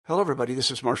Hello, everybody. This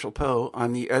is Marshall Poe.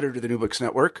 I'm the editor of the New Books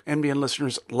Network. NBN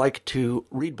listeners like to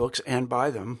read books and buy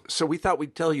them. So we thought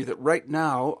we'd tell you that right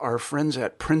now, our friends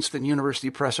at Princeton University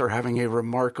Press are having a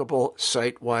remarkable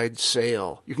site-wide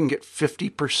sale. You can get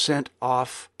 50%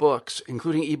 off books,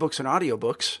 including ebooks and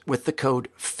audiobooks, with the code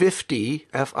 50,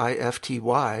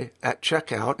 F-I-F-T-Y, at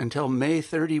checkout until May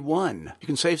 31. You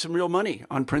can save some real money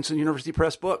on Princeton University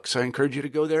Press books. I encourage you to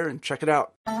go there and check it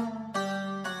out.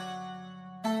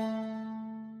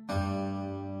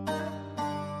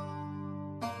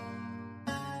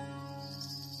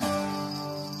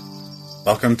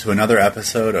 Welcome to another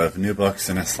episode of New Books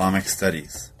in Islamic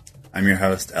Studies. I'm your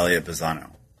host, Elliot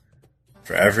Bizzano.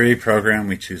 For every program,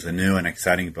 we choose a new and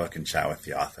exciting book and chat with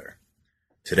the author.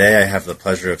 Today, I have the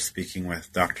pleasure of speaking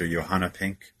with Dr. Johanna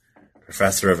Pink,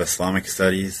 Professor of Islamic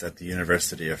Studies at the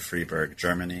University of Freiburg,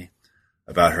 Germany,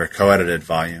 about her co-edited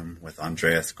volume with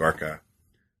Andreas Gorka,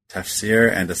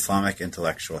 Tafsir and Islamic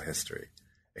Intellectual History,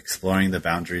 Exploring the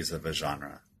Boundaries of a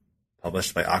Genre,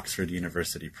 published by Oxford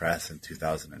University Press in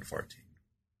 2014.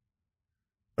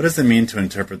 What does it mean to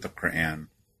interpret the Quran?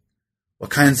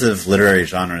 What kinds of literary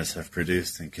genres have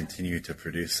produced and continue to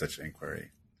produce such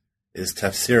inquiry? Is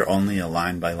tafsir only a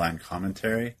line-by-line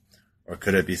commentary, or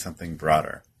could it be something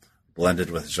broader,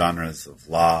 blended with genres of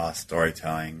law,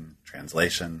 storytelling,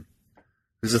 translation?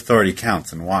 Whose authority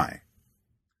counts and why?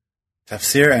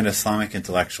 Tafsir and Islamic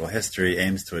Intellectual History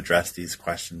aims to address these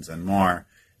questions and more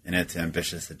in its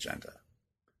ambitious agenda.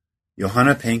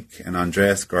 Johanna Pink and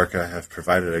Andreas Gorka have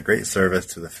provided a great service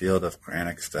to the field of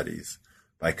Quranic studies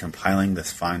by compiling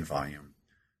this fine volume,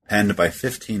 penned by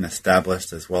 15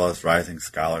 established as well as rising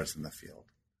scholars in the field.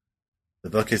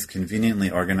 The book is conveniently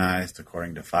organized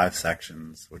according to 5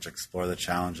 sections, which explore the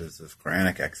challenges of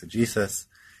Quranic exegesis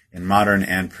in modern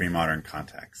and pre-modern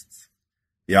contexts.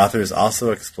 The authors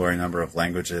also explore a number of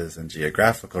languages and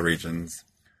geographical regions,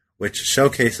 which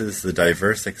showcases the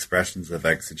diverse expressions of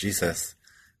exegesis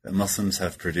that Muslims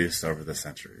have produced over the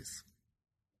centuries.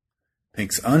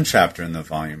 Pink's own chapter in the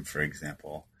volume, for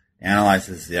example,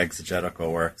 analyzes the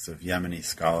exegetical works of Yemeni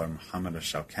scholar Muhammad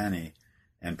al-Shawkani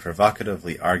and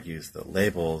provocatively argues that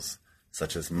labels,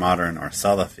 such as modern or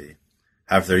Salafi,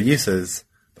 have their uses,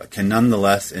 but can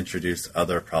nonetheless introduce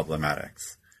other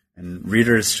problematics, and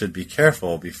readers should be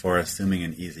careful before assuming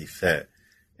an easy fit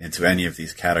into any of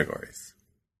these categories.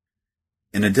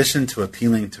 In addition to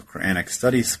appealing to Quranic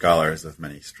studies scholars of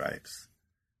many stripes,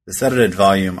 this edited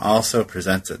volume also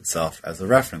presents itself as a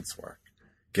reference work,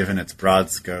 given its broad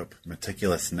scope,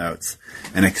 meticulous notes,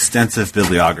 and extensive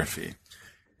bibliography,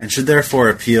 and should therefore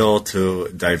appeal to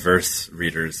diverse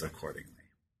readers accordingly.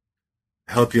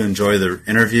 I hope you enjoy the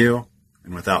interview,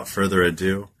 and without further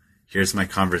ado, here's my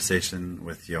conversation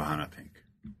with Johanna Pink.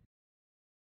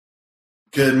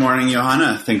 Good morning,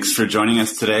 Johanna. Thanks for joining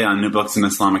us today on New Books in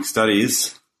Islamic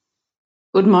Studies.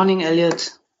 Good morning,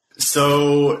 Elliot.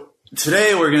 So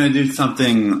today we're going to do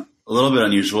something a little bit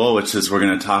unusual, which is we're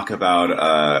going to talk about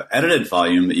an edited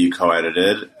volume that you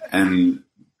co-edited and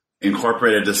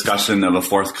incorporate a discussion of a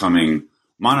forthcoming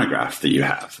monograph that you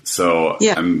have. So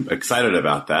yeah. I'm excited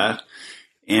about that.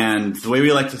 And the way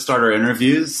we like to start our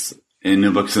interviews in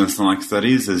New Books in Islamic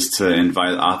Studies is to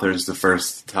invite authors to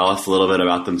first tell us a little bit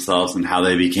about themselves and how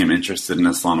they became interested in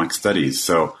Islamic studies.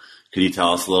 So could you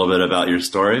tell us a little bit about your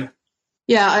story?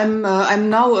 Yeah, I'm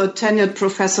now a tenured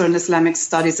professor in Islamic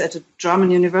studies at a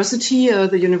German university,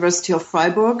 the University of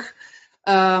Freiburg.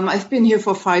 I've been here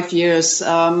for 5 years,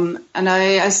 and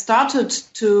I started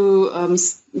to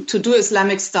do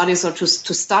Islamic studies or to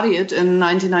study it in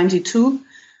 1992.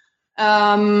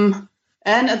 And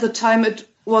at the time, it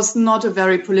was not a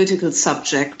very political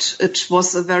subject. It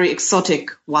was a very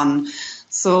exotic one.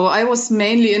 So I was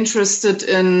mainly interested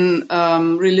in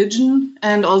religion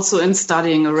and also in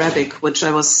studying Arabic, which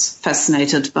I was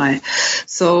fascinated by.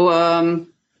 So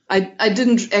I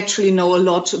didn't actually know a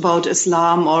lot about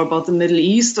Islam or about the Middle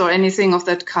East or anything of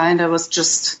that kind. I was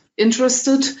just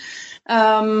interested.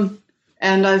 And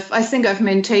I think I've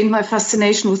maintained my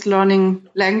fascination with learning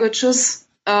languages.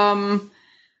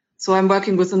 So I'm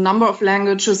working with a number of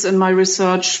languages in my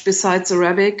research besides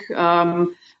Arabic.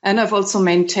 And I've also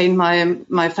maintained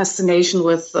my fascination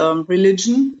with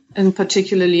religion, and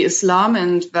particularly Islam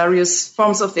and various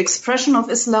forms of expression of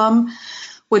Islam,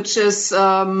 which is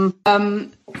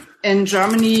in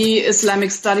Germany,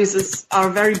 Islamic studies are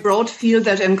a very broad field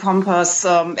that encompass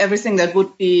everything that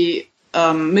would be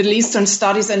Middle Eastern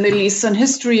studies and Middle Eastern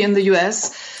history in the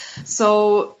US.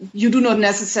 So you do not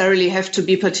necessarily have to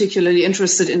be particularly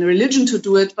interested in religion to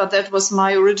do it, but that was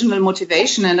my original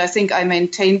motivation, and I think I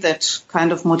maintained that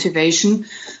kind of motivation,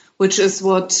 which is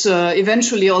what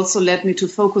eventually also led me to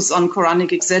focus on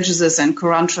Quranic exegesis and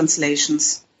Quran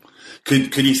translations.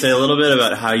 Could you say a little bit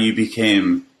about how you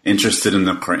became interested in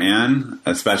the Quran,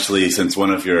 especially since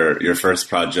one of your first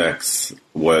projects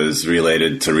was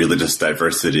related to religious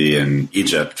diversity in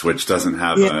Egypt, which doesn't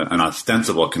have an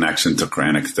ostensible connection to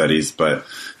Quranic studies, but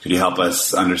could you help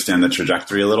us understand the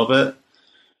trajectory a little bit?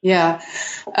 Yeah,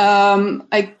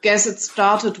 I guess it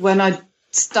started when I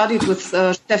studied with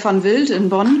Stefan Wild in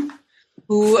Bonn,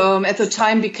 who at the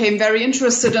time became very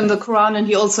interested in the Quran, and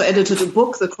he also edited a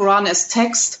book, The Quran as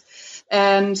Text.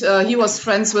 And he was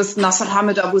friends with Nasser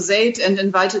Hamid Abu Zaid and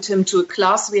invited him to a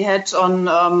class we had on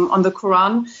the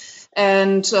Quran.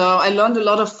 And I learned a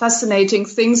lot of fascinating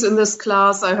things in this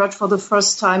class. I heard for the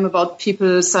first time about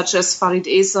people such as Farid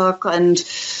Ezek and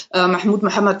Mahmoud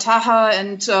Muhammad Taha.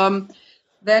 And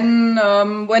then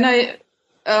when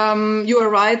you are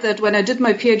right that when I did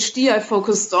my PhD, I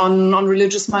focused on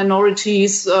religious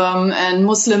minorities and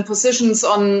Muslim positions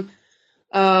on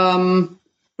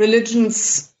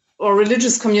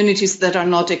religious communities that are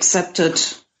not accepted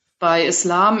by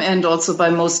Islam and also by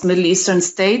most Middle Eastern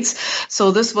states. So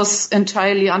this was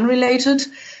entirely unrelated.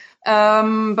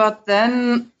 But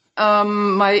then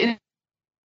my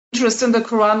interest in the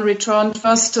Quran returned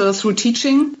first through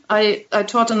teaching. I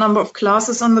taught a number of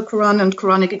classes on the Quran and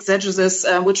Quranic exegesis,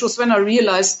 which was when I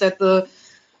realized that the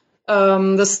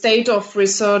state of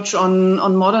research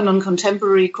on modern and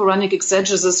contemporary Quranic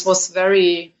exegesis was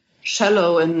very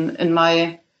shallow in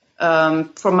my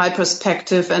from my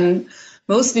perspective, and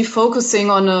mostly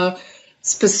focusing on a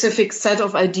specific set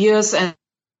of ideas and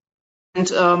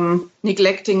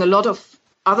neglecting a lot of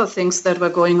other things that were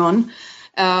going on.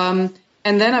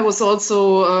 And then I was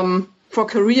also, for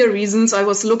career reasons, I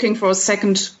was looking for a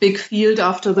second big field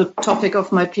after the topic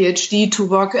of my PhD to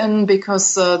work in,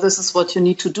 because this is what you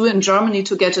need to do in Germany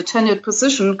to get a tenured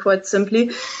position, quite simply.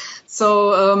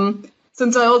 So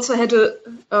since I also had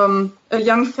a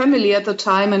young family at the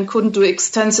time and couldn't do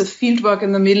extensive fieldwork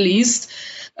in the Middle East,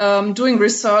 doing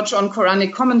research on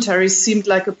Quranic commentaries seemed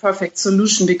like a perfect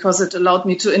solution, because it allowed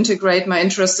me to integrate my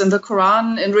interest in the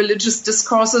Quran, in religious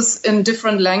discourses in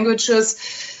different languages,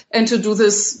 and to do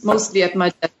this mostly at my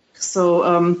desk.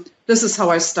 So this is how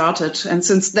I started. And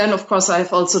since then, of course,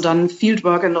 I've also done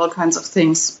fieldwork and all kinds of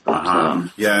things. But,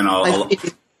 yeah, and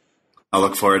I'll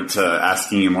look forward to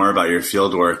asking you more about your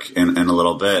fieldwork in a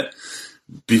little bit.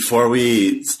 Before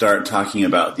we start talking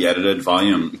about the edited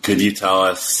volume, could you tell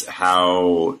us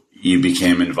how you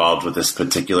became involved with this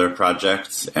particular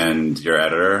project and your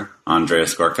editor,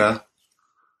 Andreas Gorka?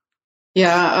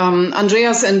 Yeah,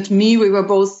 Andreas and me, we were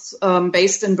both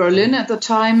based in Berlin at the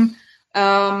time.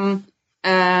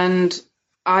 And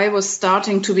I was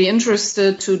starting to be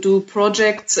interested to do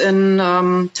projects in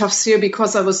tafsir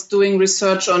because I was doing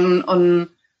research on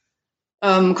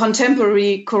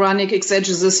contemporary Quranic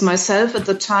exegesis myself at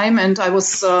the time, and I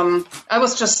was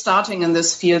just starting in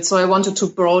this field, so I wanted to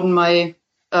broaden my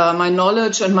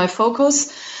knowledge and my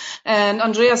focus. And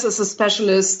Andreas is a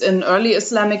specialist in early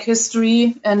Islamic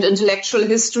history and intellectual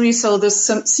history, so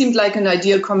this seemed like an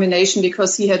ideal combination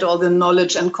because he had all the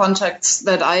knowledge and contacts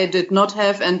that I did not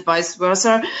have, and vice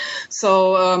versa.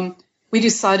 So we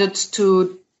decided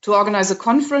to organize a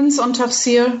conference on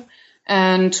tafsir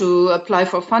and to apply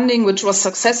for funding, which was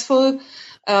successful.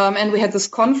 And we had this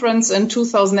conference in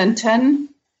 2010.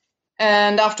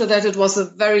 And after that, it was a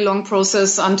very long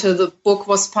process until the book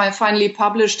was finally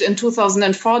published in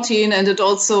 2014. And it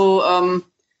also,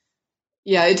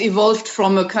 it evolved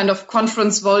from a kind of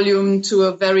conference volume to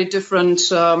a very different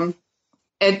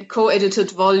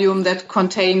co-edited volume that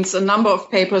contains a number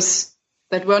of papers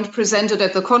that weren't presented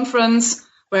at the conference,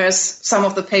 whereas some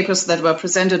of the papers that were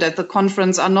presented at the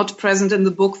conference are not present in the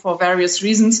book for various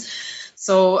reasons.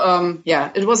 So,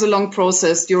 it was a long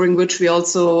process during which we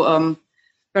also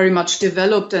very much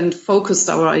developed and focused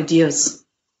our ideas.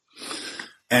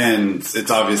 And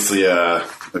it's obviously a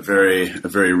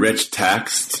very rich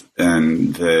text,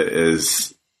 and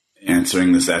is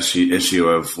answering this issue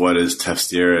of what is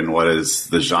tafsir and what is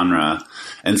the genre.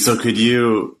 And so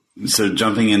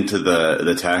jumping into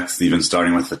the text, even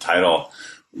starting with the title,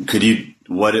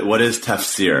 what is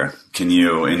tafsir? Can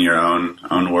you, in your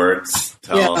own words,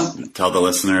 tell the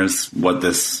listeners what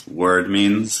this word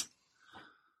means?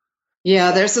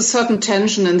 Yeah, there's a certain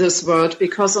tension in this word,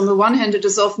 because on the one hand, it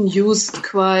is often used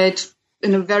quite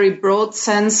in a very broad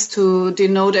sense to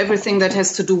denote everything that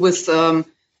has to do with the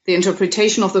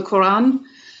interpretation of the Quran.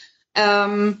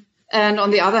 And on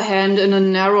the other hand, in a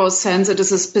narrow sense, it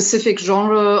is a specific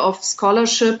genre of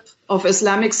scholarship, of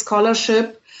Islamic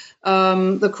scholarship,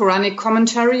 the Quranic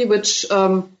commentary, which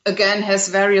again has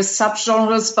various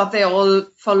subgenres, but they all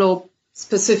follow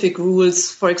specific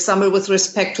rules, for example, with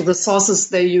respect to the sources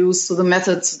they use, to the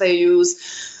methods they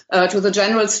use, to the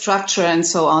general structure and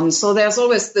so on. So there's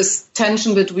always this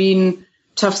tension between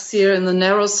tafsir in the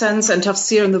narrow sense and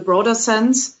tafsir in the broader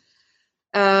sense.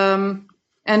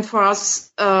 And for us,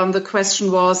 the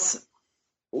question was,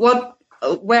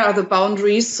 where are the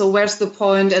boundaries? So where's the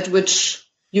point at which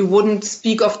you wouldn't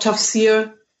speak of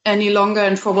tafsir any longer,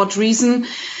 and for what reason?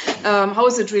 How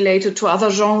is it related to other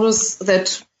genres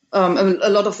that a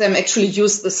lot of them actually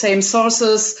use the same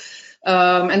sources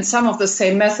and some of the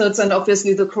same methods? And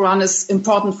obviously the Quran is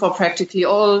important for practically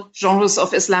all genres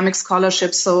of Islamic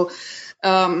scholarship. So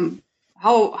how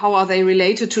are they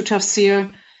related to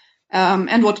tafsir?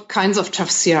 And what kinds of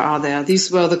tafsir are there?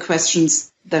 These were the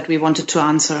questions that we wanted to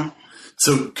answer.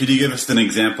 So could you give us an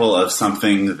example of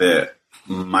something that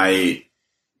might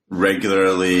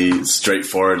regularly,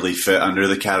 straightforwardly fit under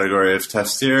the category of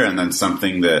tafsir, and then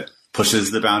something that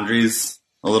pushes the boundaries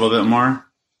a little bit more?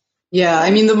 Yeah, I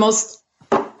mean, the most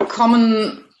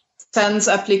common sense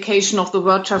application of the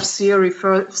word tafsir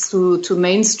refers to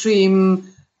mainstream,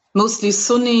 mostly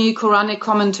Sunni Quranic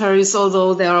commentaries,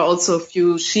 although there are also a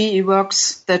few Shi'i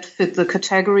works that fit the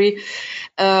category,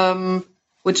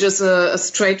 which is a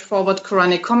straightforward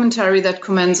Quranic commentary that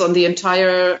comments on the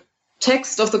entire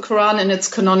text of the Quran in its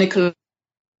canonical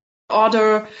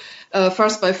order,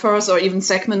 verse by verse or even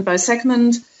segment by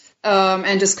segment,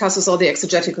 and discusses all the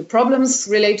exegetical problems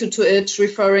related to it,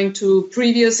 referring to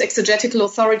previous exegetical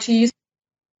authorities,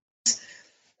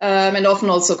 and often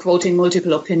also quoting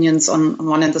multiple opinions on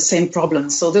one and the same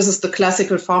problem. So this is the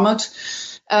classical format.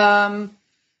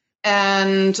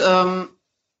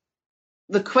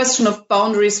 The question of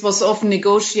boundaries was often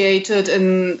negotiated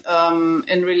in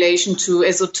relation to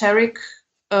esoteric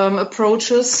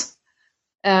approaches.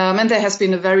 And there has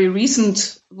been a very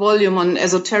recent volume on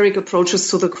esoteric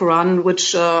approaches to the Quran,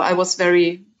 which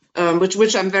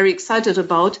which I'm very excited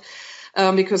about,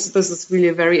 because this is really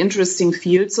a very interesting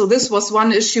field. So this was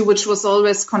one issue which was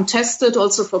always contested,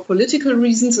 also for political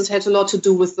reasons. It had a lot to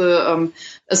do with the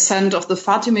ascent of the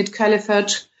Fatimid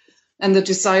Caliphate and the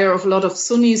desire of a lot of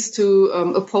Sunnis to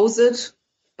oppose it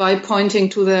by pointing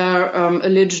to their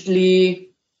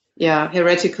allegedly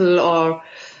heretical or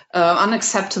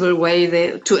unacceptable way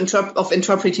of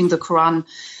interpreting the Quran.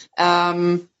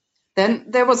 Then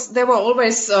there were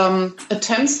always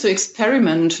attempts to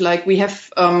experiment. Like we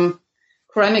have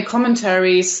Quranic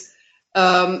commentaries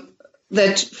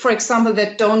that, for example,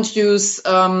 that don't use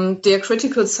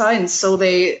diacritical signs, so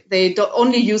they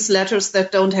only use letters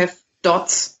that don't have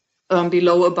dots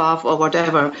below, above, or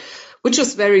whatever, which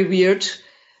is very weird.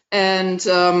 And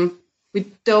we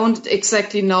don't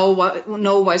exactly know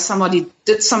why somebody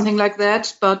did something like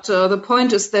that. But the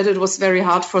point is that it was very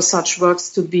hard for such works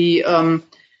to be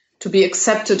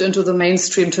accepted into the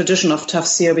mainstream tradition of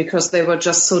tafsir, because they were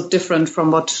just so different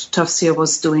from what tafsir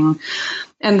was doing.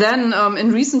 And then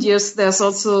in recent years, there's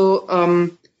also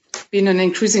been an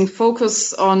increasing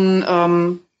focus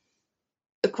on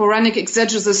Quranic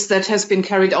exegesis that has been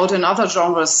carried out in other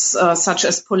genres, such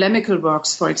as polemical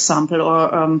works, for example,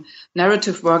 or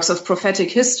narrative works of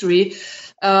prophetic history,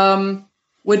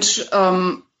 which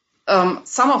some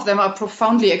of them are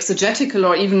profoundly exegetical,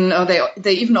 or even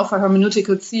they even offer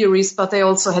hermeneutical theories, but they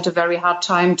also had a very hard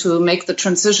time to make the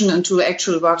transition into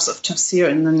actual works of tafsir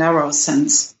in the narrow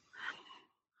sense.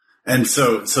 And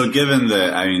so given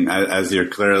that, I mean, as you're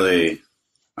clearly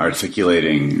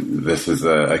articulating, this is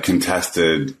a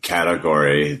contested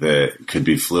category that could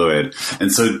be fluid.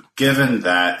 And so given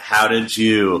that, how did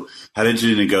you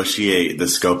negotiate the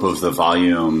scope of the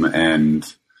volume and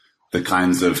the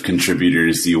kinds of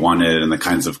contributors you wanted and the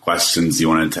kinds of questions you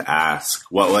wanted to ask?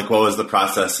 What was the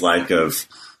process like of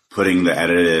putting the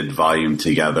edited volume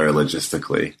together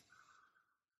logistically?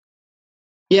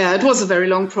 Yeah, it was a very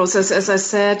long process, as I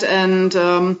said. And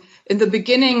in the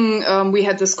beginning, we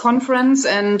had this conference,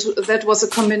 and that was a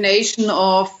combination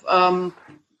of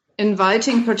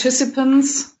inviting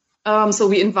participants. So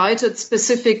we invited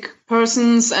specific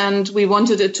persons, and we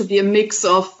wanted it to be a mix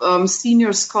of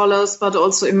senior scholars, but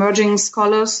also emerging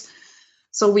scholars.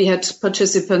 So we had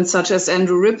participants such as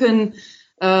Andrew Rippin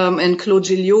and Claude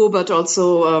Gilliot, but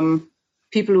also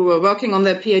people who were working on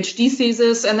their PhD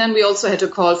thesis. And then we also had to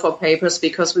call for papers,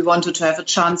 because we wanted to have a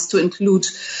chance to include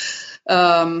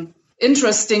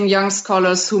interesting young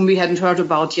scholars whom we hadn't heard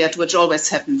about yet, which always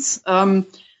happens.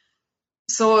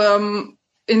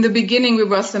 In the beginning, we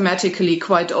were thematically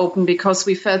quite open, because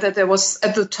we felt that there was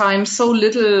at the time so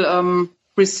little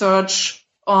research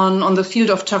on the field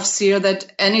of tafsir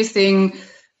that anything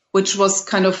which was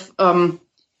kind of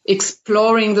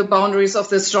exploring the boundaries of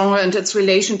this genre and its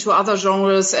relation to other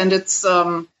genres, and its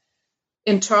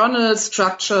internal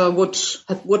structure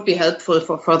would be helpful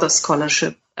for further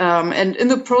scholarship. And in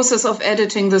the process of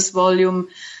editing this volume,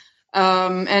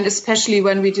 and especially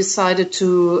when we decided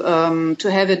to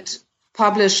have it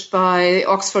published by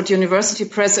Oxford University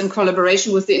Press in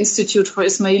collaboration with the Institute for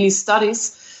Ismaili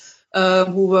Studies,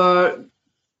 who were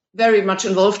very much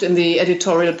involved in the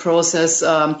editorial process,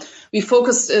 we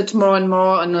focused it more and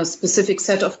more on a specific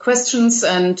set of questions,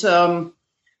 and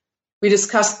we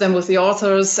discussed them with the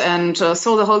authors, and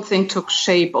so the whole thing took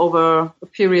shape over a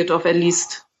period of at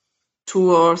least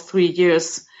 2 or 3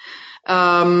 years.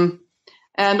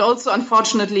 And also,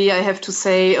 unfortunately, I have to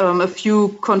say a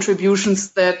few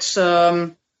contributions that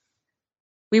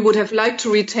we would have liked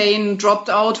to retain dropped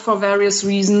out for various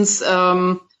reasons,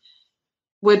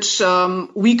 which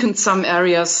weakened some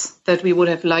areas that we would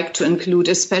have liked to include,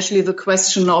 especially the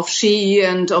question of Shi'i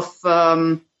and of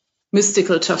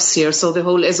mystical tafsir, so the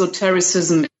whole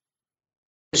esotericism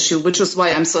issue, which is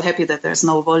why I'm so happy that there's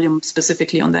no volume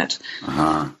specifically on that.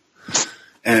 Uh-huh.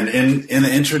 And in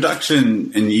the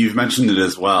introduction, and you've mentioned it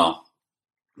as well,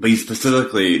 but you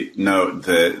specifically note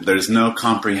that there's no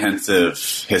comprehensive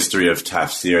history of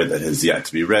tafsir that has yet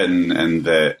to be written, and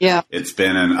that it's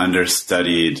been an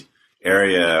understudied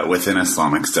area within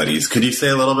Islamic studies. Could you say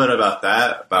a little bit about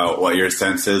that, about what your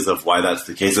sense is of why that's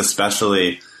the case,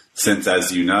 especially since,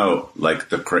 as you know, like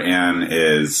the Quran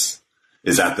is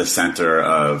at the center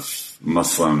of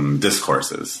Muslim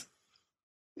discourses?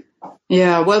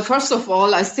 Yeah, well, first of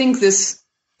all, I think this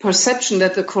perception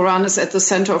that the Quran is at the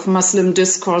center of Muslim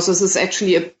discourses is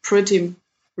actually a pretty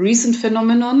recent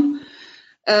phenomenon,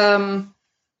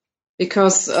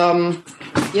 because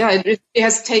it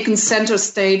has taken center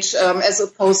stage as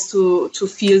opposed to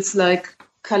fields like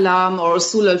Kalam or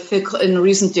Usul al-Fiqh in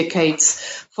recent decades,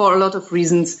 for a lot of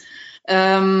reasons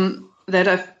that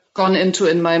I've gone into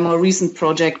in my more recent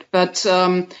project. But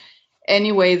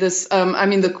anyway, the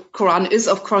Quran is,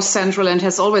 of course, central and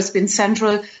has always been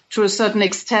central to a certain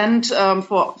extent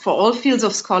for all fields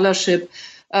of scholarship.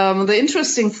 The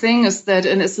interesting thing is that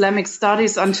in Islamic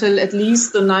studies, until at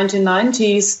least the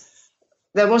 1990s,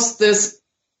 there was this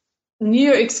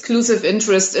near exclusive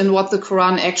interest in what the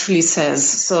Quran actually says.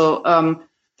 So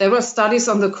there were studies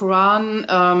on the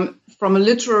Quran from a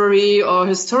literary or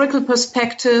historical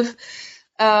perspective,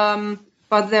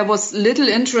 but there was little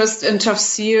interest in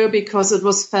tafsir because it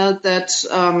was felt that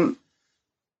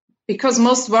because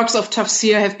most works of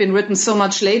tafsir have been written so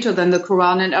much later than the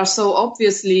Quran and are so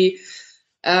obviously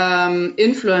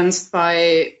influenced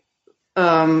by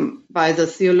the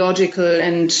theological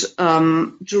and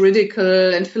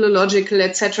juridical and philological,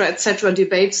 etc.,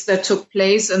 debates that took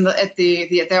place at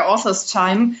their author's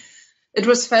time, it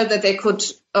was felt that they could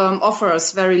offer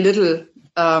us very little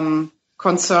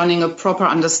concerning a proper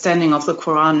understanding of the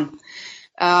Quran.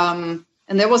 And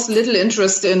there was little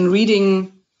interest in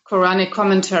reading Quranic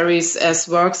commentaries as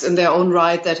works in their own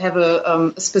right that have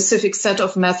a specific set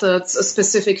of methods, a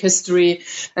specific history,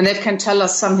 and that can tell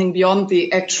us something beyond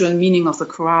the actual meaning of the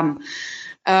Quran.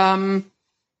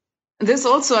 This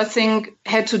also, I think,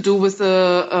 had to do with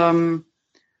a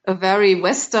very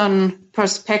Western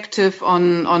perspective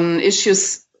on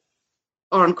issues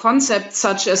or on concepts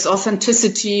such as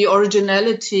authenticity,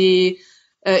 originality,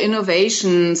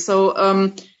 innovation.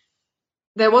 So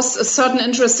there was a certain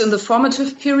interest in the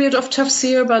formative period of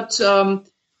tafsir, but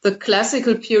the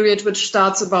classical period, which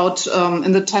starts about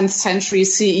in the 10th century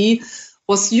CE,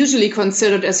 was usually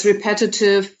considered as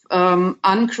repetitive,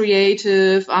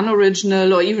 uncreative,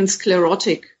 unoriginal, or even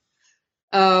sclerotic,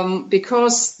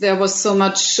 because there was so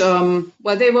much,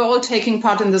 they were all taking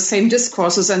part in the same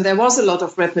discourses, and there was a lot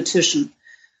of repetition.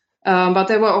 But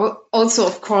there were also,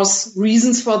 of course,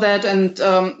 reasons for that, and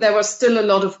there were still a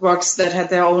lot of works that had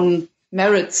their own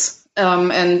merits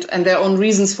and their own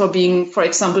reasons for being, for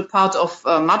example, part of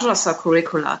madrasa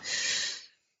curricula.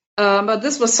 But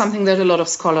this was something that a lot of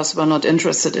scholars were not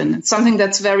interested in. Something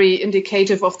that's very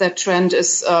indicative of that trend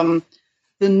is the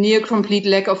near complete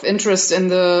lack of interest in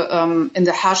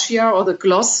the hashia or the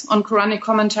gloss on Quranic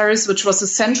commentaries, which was a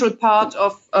central part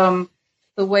of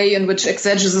the way in which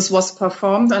exegesis was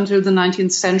performed until the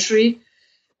 19th century.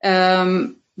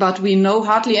 But we know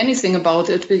hardly anything about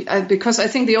it because I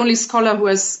think the only scholar who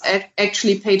has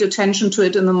actually paid attention to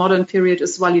it in the modern period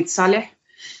is Walid Saleh.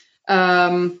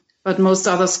 But most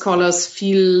other scholars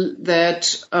feel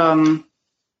that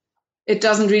it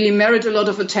doesn't really merit a lot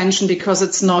of attention because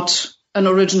it's not an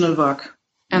original work.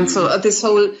 And so this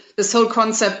whole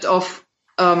concept of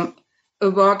a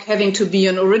work having to be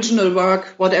an original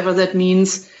work, whatever that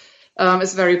means,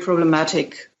 is very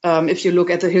problematic if you look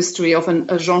at the history of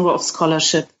a genre of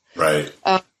scholarship. Right.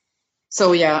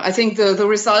 So, I think the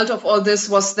result of all this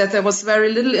was that there was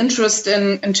very little interest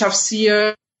in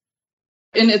tafsir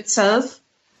in itself.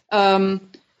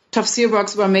 Tafsir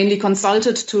works were mainly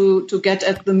consulted to get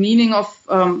at the meaning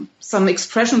of some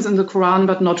expressions in the Quran,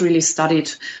 but not really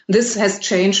studied. This has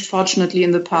changed, fortunately,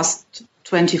 in the past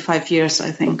 25 years,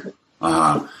 I think.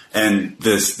 And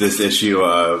this issue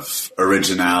of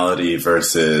originality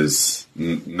versus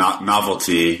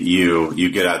novelty, you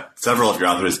get at, several of your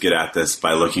authors get at this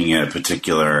by looking at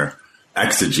particular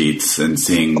exegetes and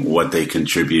seeing what they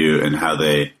contribute and how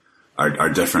they are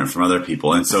different from other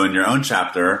people. And so in your own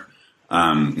chapter,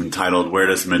 entitled Where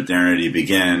Does Modernity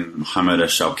Begin? Muhammad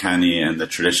Ash-Shawkani and the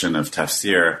Tradition of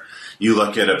Tafsir, you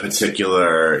look at a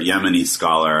particular Yemeni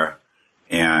scholar.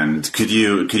 And could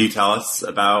you tell us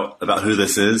about who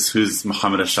this is? Who's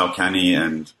Muhammad Ash-Shawkani,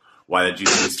 and why did you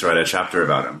choose to write a chapter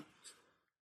about him?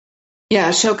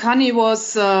 Yeah, Shawkani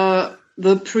was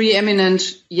the preeminent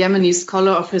Yemeni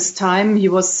scholar of his time. He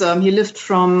lived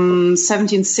from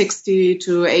 1760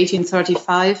 to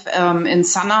 1835 in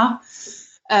Sana'a.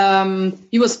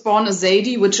 He was born a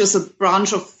Zaydi, which is a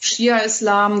branch of Shia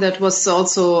Islam that was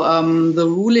also the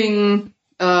ruling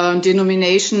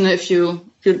denomination, if you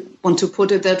want to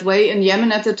put it that way, in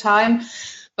Yemen at the time.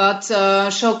 But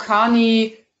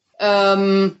Shawkani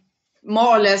more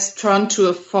or less turned to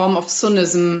a form of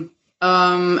Sunnism,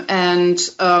 and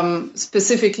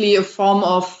specifically a form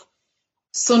of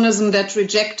Sunnism that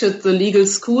rejected the legal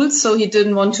schools. So he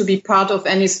didn't want to be part of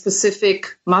any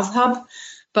specific madhab,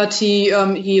 but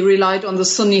he relied on the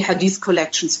Sunni hadith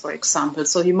collections, for example.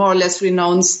 So he more or less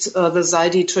renounced the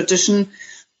Zaydi tradition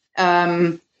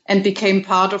and became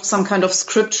part of some kind of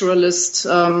scripturalist,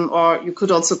 or you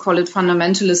could also call it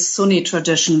fundamentalist Sunni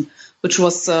tradition, which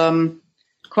was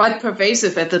quite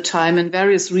pervasive at the time in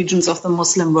various regions of the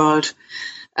Muslim world.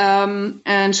 And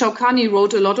Shawkani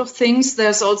wrote a lot of things.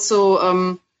 There's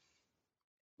also,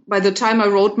 by the time I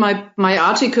wrote my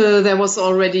article, there was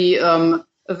already a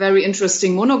very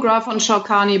interesting monograph on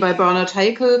Shawkani by Bernard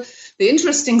Haeckel. The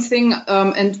interesting thing,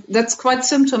 and that's quite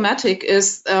symptomatic,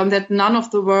 is that none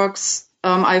of the works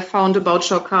I found about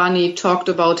Shawkani talked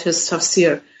about his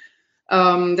tafsir.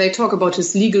 They talk about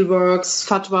his legal works,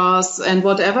 fatwas, and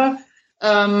whatever.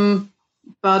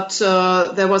 But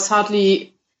there was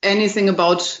hardly anything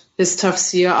about his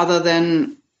tafsir other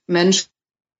than mention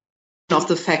of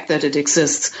the fact that it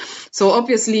exists. So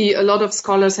obviously a lot of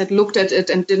scholars had looked at it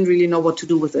and didn't really know what to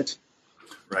do with it.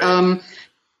 Right.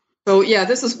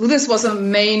 This was a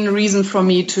main reason for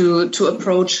me to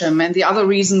approach him. And the other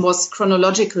reason was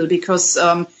chronological, because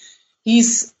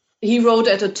he wrote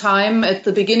at a time at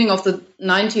the beginning of the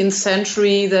 19th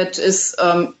century that is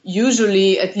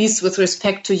usually, at least with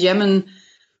respect to Yemen,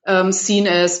 seen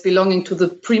as belonging to the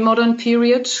pre-modern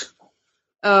period.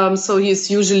 So he's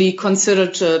usually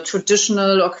considered a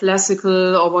traditional or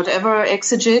classical or whatever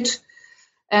exegete.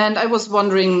 And I was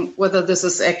wondering whether this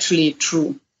is actually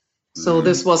true. So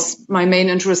this was my main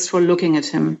interest for looking at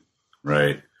him.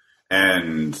 Right.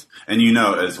 And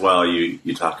as well,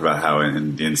 you talk about how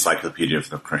in the Encyclopedia of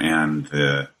the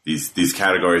Quran, these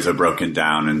categories are broken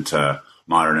down into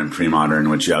modern and pre-modern,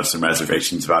 which you have some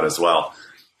reservations about as well.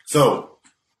 So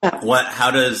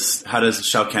how does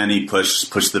Shawkani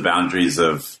push the boundaries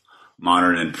of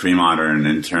modern and pre-modern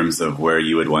in terms of where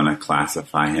you would want to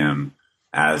classify him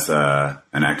as an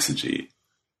exegete?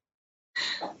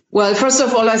 Well, first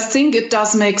of all, I think it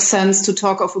does make sense to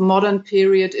talk of a modern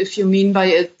period if you mean by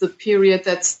it the period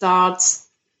that starts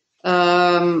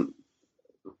or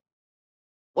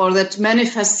that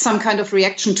manifests some kind of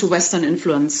reaction to Western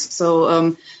influence.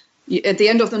 So at the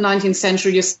end of the 19th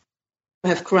century, you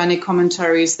have Quranic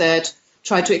commentaries that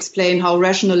try to explain how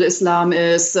rational Islam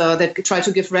is, that try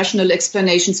to give rational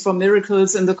explanations for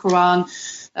miracles in the Quran,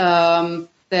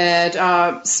 that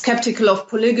are skeptical of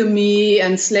polygamy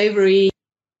and slavery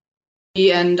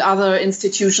and other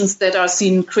institutions that are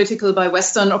seen critical by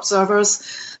Western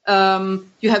observers.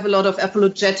 You have a lot of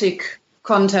apologetic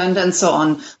content and so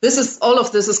on. All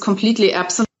of this is completely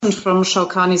absent from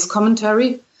Shawkani's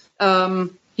commentary.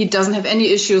 He doesn't have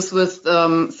any issues with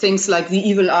things like the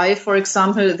evil eye, for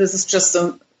example. This is just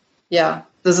out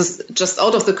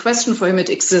of the question for him. It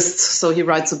exists, so he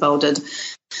writes about it.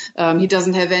 He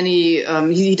doesn't have any.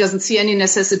 He doesn't see any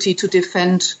necessity to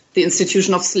defend the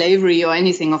institution of slavery or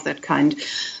anything of that kind.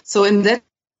 So in that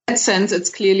sense, it's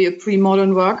clearly a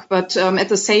pre-modern work. But at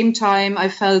the same time, I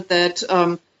felt that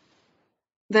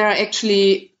there are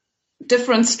actually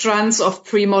different strands of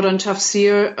pre-modern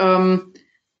tafsir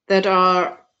that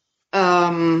are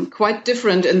quite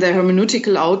different in their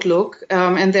hermeneutical outlook.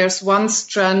 And there's one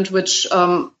strand which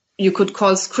you could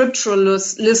call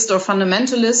scripturalist or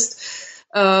fundamentalist,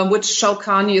 which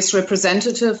Shawkani is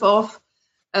representative of.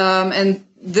 And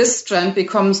this strand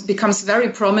becomes very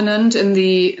prominent in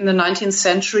the 19th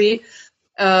century,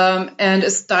 and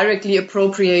is directly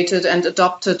appropriated and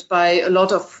adopted by a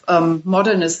lot of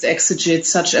modernist exegetes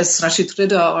such as Rashid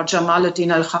Rida or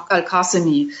Jamaluddin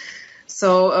al-Qasimi.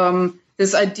 So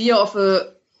this idea of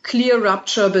a clear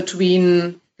rupture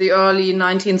between the early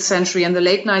 19th century and the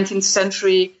late 19th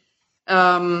century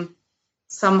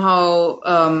somehow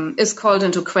is called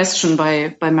into question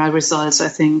by my results, I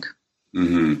think.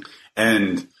 Mm-hmm.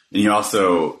 And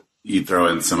you throw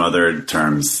in some other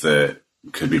terms that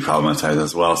could be problematized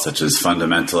as well, such as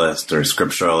fundamentalist or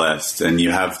scripturalist. And you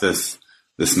have this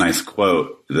nice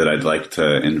quote that I'd like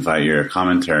to invite your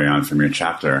commentary on from your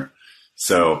chapter.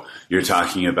 So you're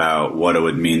talking about what it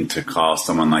would mean to call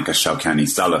someone like a Shawkani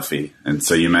Salafi. And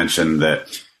so you mentioned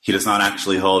that he does not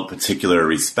actually hold particular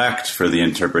respect for the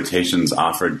interpretations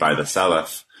offered by the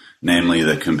Salaf, namely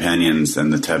the companions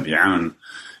and the Tabi'un,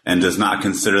 and does not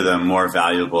consider them more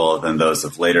valuable than those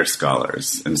of later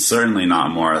scholars, and certainly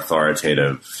not more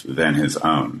authoritative than his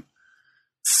own.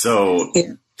 So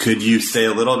could you say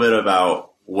a little bit about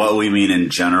what we mean in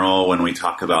general when we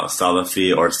talk about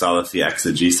Salafi or Salafi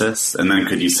exegesis? And then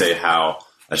could you say how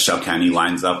a Shawkani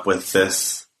lines up with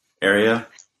this area?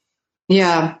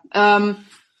 Yeah.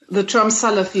 The term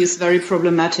Salafi is very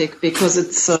problematic because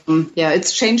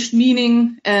it's changed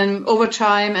meaning over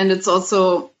time, and it's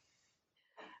also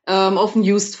often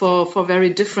used for very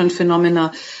different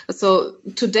phenomena. So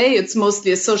today it's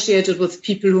mostly associated with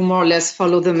people who more or less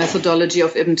follow the methodology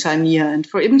of Ibn Taymiyyah. And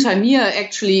for Ibn Taymiyyah,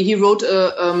 actually, he wrote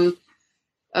an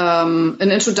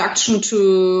introduction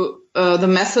to the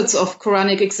methods of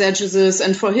Quranic exegesis.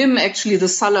 And for him, actually, the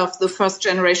Salaf, the first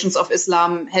generations of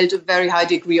Islam, held a very high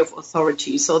degree of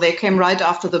authority. So they came right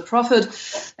after the Prophet.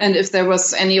 And if there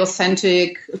was any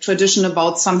authentic tradition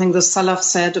about something the Salaf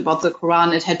said about the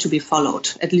Quran, it had to be followed,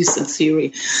 at least in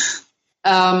theory.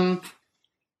 Shawkani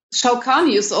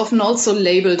is often also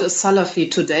labeled a Salafi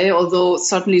today, although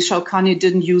certainly Shawkani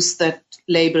didn't use that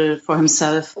label for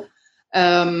himself,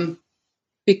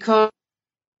 because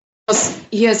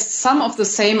he has some of the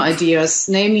same ideas,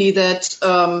 namely that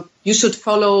you should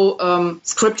follow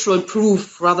scriptural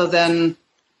proof rather than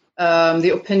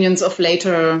the opinions of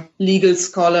later legal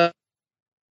scholars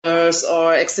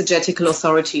or exegetical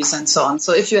authorities and so on.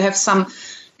 So if you have some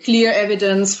clear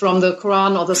evidence from the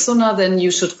Quran or the Sunnah, then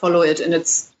you should follow it in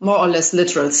its more or less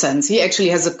literal sense. He actually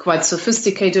has a quite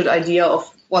sophisticated idea of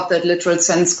what that literal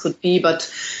sense could be, but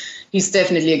he's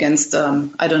definitely against,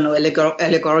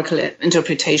 allegorical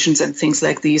interpretations and things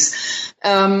like these.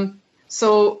 In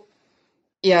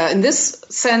this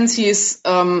sense, he's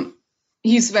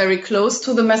very close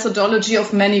to the methodology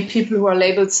of many people who are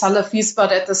labeled Salafis,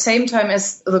 but at the same time,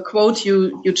 as the quote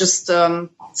you just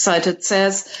cited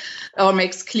says, or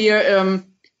makes clear,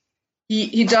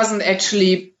 he doesn't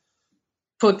actually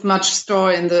put much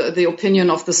store in the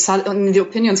opinions of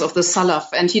the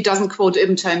Salaf, and he doesn't quote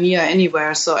Ibn Taymiyyah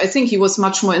anywhere. So I think he was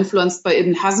much more influenced by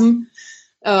Ibn Hazm,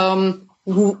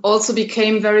 who also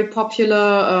became very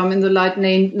popular in the late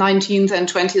 19th and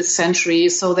 20th century.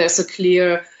 So there's a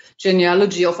clear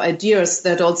genealogy of ideas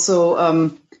that also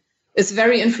is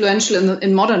very influential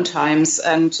in modern times.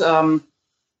 And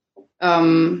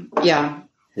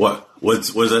What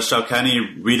was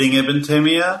Shawkani reading Ibn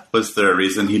Taymiyyah? Was there a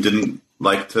reason he didn't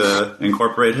like to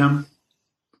incorporate him?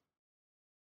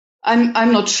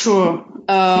 I'm not sure,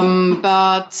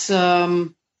 but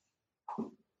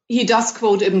he does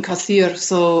quote Ibn Kathir,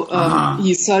 so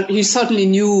he certainly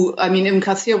knew. I mean, Ibn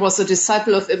Kathir was a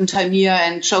disciple of Ibn Taymiyyah,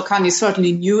 and Shawkani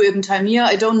certainly knew Ibn Taymiyyah.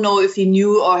 I don't know if he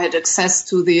knew or had access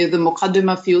to the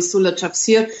Muqaddimah fi Usul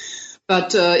al-Tafsir,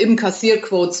 but Ibn Kathir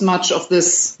quotes much of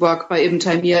this work by Ibn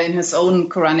Taymiyyah in his own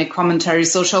Quranic commentary.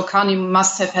 So Shawkani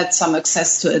must have had some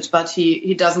access to it, but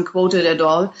he doesn't quote it at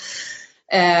all.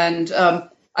 And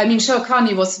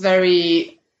Shawkani was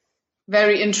very,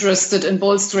 very interested in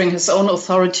bolstering his own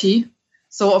authority.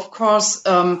 So, of course,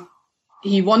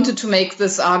 he wanted to make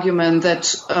this argument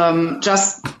that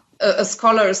just a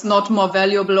scholar is not more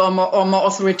valuable or more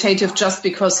authoritative just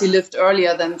because he lived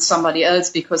earlier than somebody else,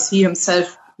 because he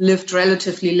himself lived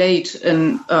relatively late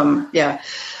in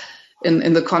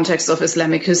the context of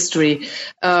Islamic history.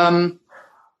 So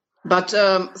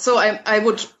I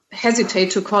would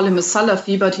hesitate to call him a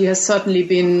Salafi, but he has certainly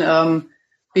been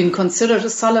considered a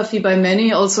Salafi by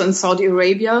many, also in Saudi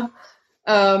Arabia.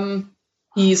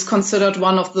 He's considered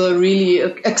one of the really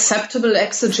acceptable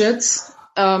exegetes.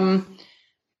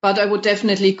 but I would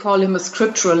definitely call him a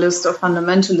scripturalist or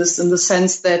fundamentalist in the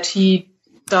sense that he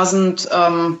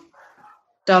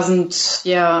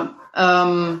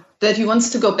that he wants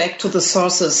to go back to the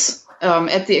sources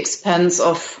at the expense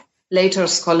of later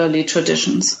scholarly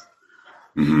traditions.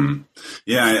 Mm-hmm.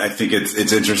 Yeah, I think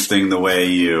it's interesting the way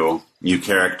you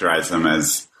characterize him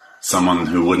as someone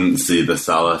who wouldn't see the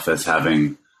Salaf as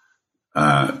having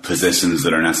positions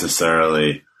that are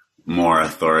necessarily more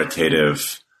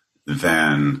authoritative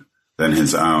than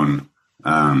his own.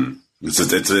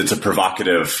 It's a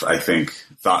provocative, I think,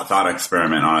 thought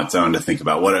experiment on its own to think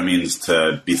about what it means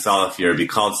to be Salafi or be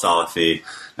called Salafi,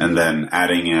 and then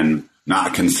adding in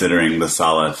not considering the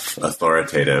Salaf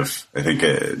authoritative. I think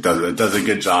it does a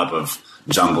good job of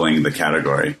jumbling the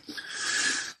category.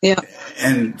 Yeah.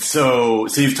 And so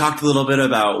you've talked a little bit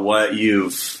about what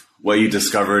you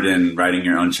discovered in writing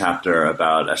your own chapter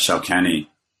about Ash-Shawkani.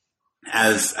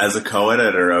 As a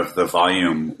co-editor of the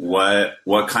volume,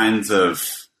 what kinds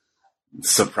of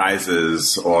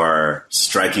surprises or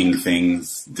striking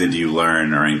things did you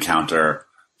learn or encounter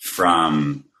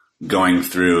from going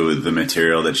through the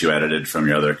material that you edited from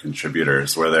your other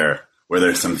contributors? Were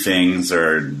there some things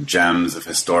or gems of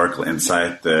historical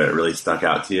insight that really stuck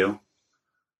out to you?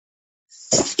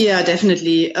 Yeah,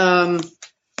 definitely. I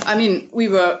mean, we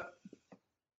were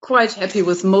quite happy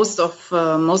with with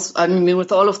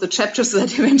all of the chapters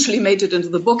that eventually made it into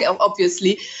the book,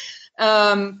 obviously.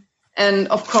 And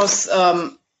of course,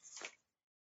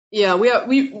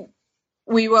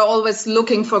 we were always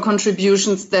looking for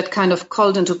contributions that kind of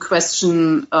called into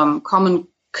question common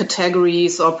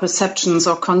categories or perceptions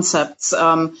or concepts.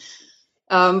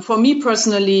 For me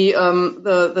personally,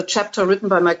 the chapter written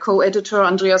by my co-editor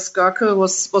Andreas Görke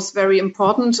was very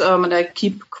important, and I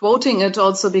keep quoting it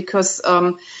also because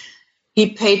he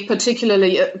paid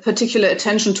particular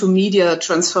attention to media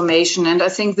transformation, and I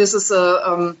think this is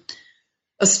a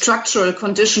structural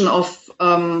condition of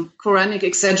Quranic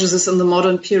exegesis in the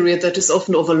modern period that is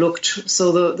often overlooked.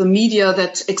 So the media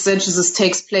that exegesis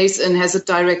takes place in has a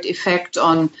direct effect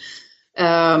on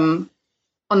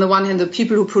the one hand, the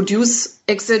people who produce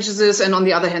exegesis, and on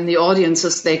the other hand, the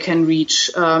audiences they can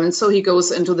reach. And so he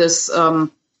goes into this,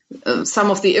 some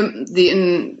of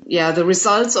the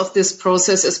results of this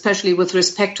process, especially with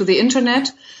respect to the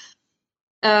internet.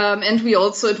 And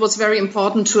it was very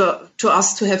important to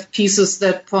us to have pieces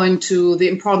that point to the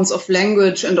importance of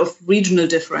language and of regional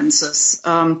differences.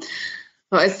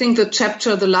 I think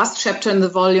the last chapter in the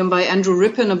volume by Andrew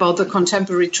Rippin about the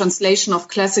contemporary translation of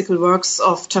classical works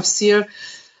of tafsir,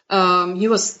 he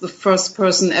was the first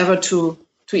person ever to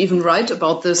even write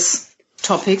about this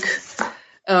topic,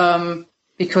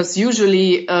 because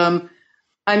usually,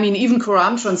 even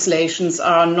Quran translations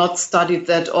are not studied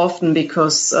that often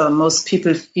because most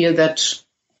people feel that,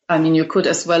 you could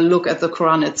as well look at the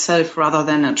Quran itself rather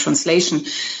than a translation.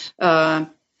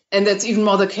 And that's even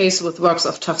more the case with works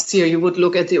of tafsir. You would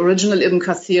look at the original Ibn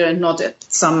Kathir and not at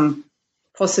some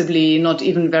possibly not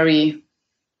even very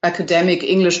academic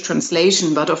English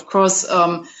translation. But of course,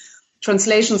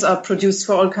 translations are produced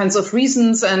for all kinds of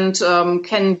reasons and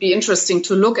can be interesting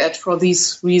to look at for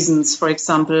these reasons. For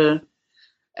example,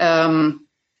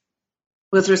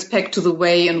 with respect to the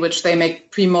way in which they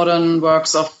make pre-modern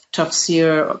works of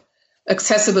tafsir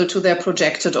accessible to their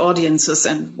projected audiences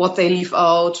and what they leave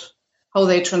out, how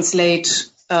they translate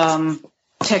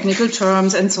technical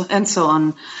terms and so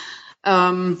on.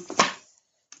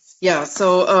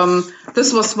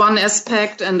 This was one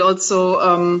aspect, and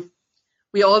also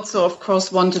we also, of course,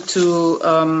 wanted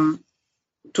to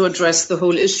address the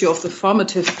whole issue of the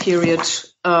formative period,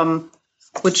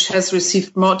 which has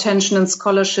received more attention in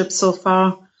scholarship so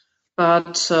far,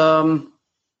 but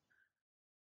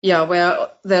where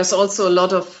there's also a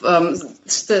lot of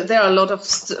there are a lot of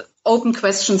open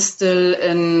questions still,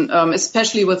 in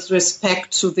especially with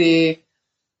respect to the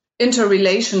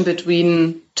interrelation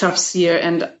between tafsir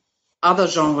and other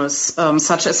genres,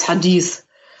 such as hadith.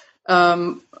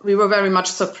 We were very much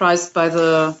surprised by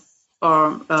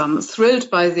thrilled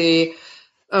by the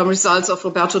results of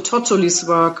Roberto Tottoli's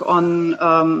work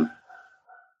on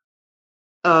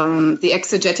the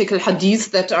exegetical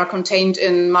hadith that are contained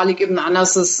in Malik ibn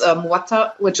Anas's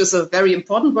Muwatta, which is a very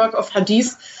important work of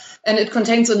hadith, and it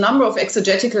contains a number of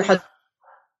exegetical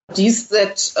hadiths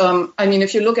that,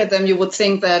 if you look at them, you would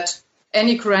think that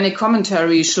any Quranic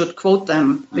commentary should quote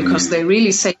them, because they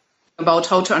really say about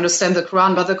how to understand the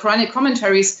Quran, but the Quranic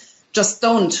commentaries just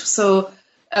don't. So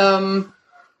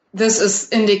this is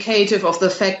indicative of the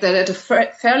fact that at a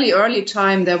fairly early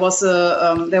time there was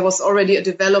already a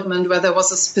development where there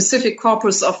was a specific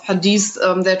corpus of hadith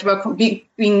that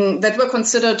were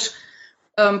considered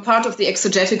part of the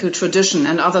exegetical tradition,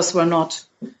 and others were not.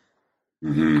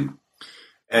 Mm-hmm.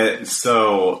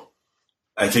 So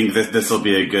I think this will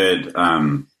be a good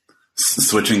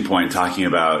switching point, talking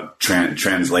about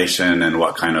translation and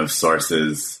what kind of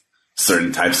sources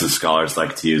certain types of scholars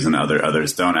like to use and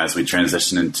others don't, as we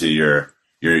transition into your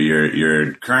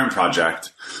current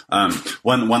project.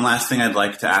 One last thing I'd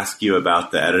like to ask you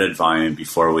about the edited volume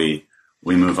before we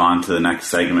move on to the next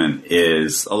segment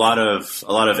is a lot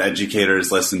of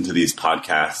educators listen to these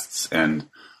podcasts, and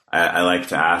I like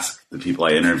to ask the people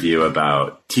I interview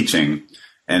about teaching.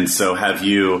 And so have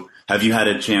you had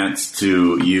a chance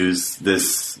to use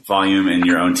this volume in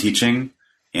your own teaching?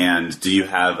 And do you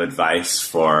have advice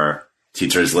for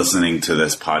teachers listening to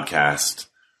this podcast,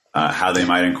 how they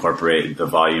might incorporate the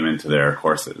volume into their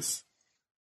courses?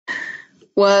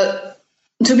 Well,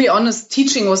 to be honest,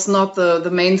 teaching was not the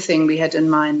main thing we had in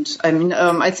mind. I mean,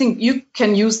 I think you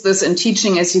can use this in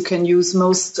teaching as you can use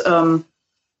most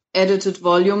edited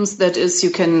volumes. That is,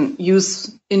 you can use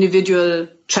individual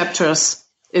chapters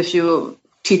if you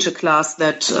teach a class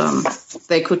that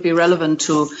they could be relevant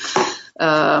to.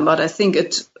 But I think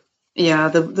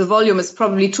the volume is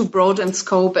probably too broad in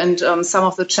scope, and some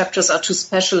of the chapters are too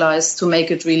specialized to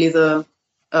make it really the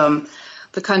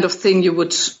kind of thing you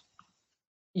would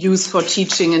use for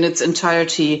teaching in its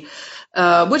entirety,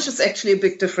 which is actually a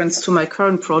big difference to my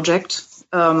current project,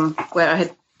 where I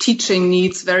had teaching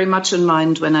needs very much in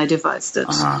mind when I devised it.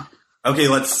 Uh-huh. Okay,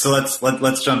 let's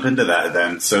jump into that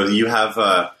then. So you have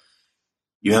a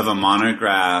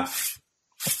monograph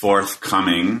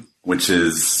forthcoming, which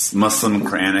is Muslim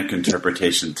Quranic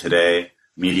Interpretation Today,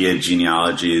 Media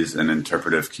Genealogies and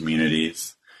Interpretive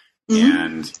Communities. Mm-hmm.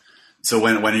 And so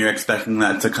when are you expecting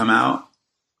that to come out?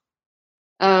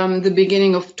 The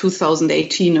beginning of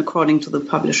 2018, according to the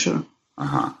publisher.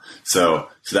 Uh-huh. So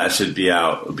that should be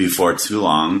out before too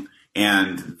long.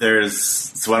 And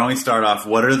so why don't we start off,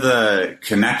 what are the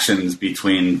connections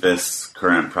between this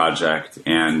current project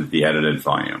and the edited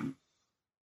volume?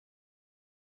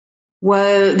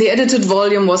 Well, the edited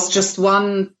volume was just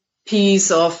one piece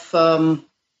of an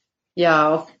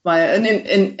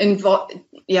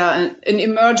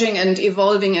emerging and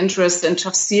evolving interest in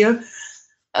tafsir.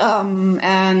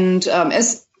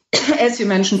 As you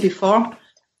mentioned before,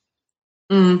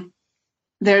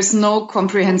 there's no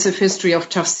comprehensive history of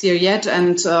tafsir yet,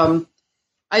 and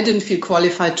I didn't feel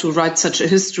qualified to write such a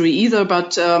history either,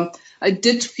 but I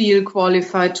did feel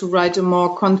qualified to write a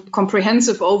more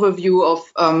comprehensive overview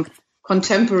of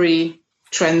contemporary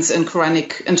trends in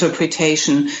Quranic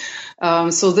interpretation.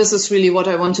 So this is really what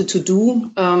I wanted to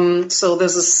do. So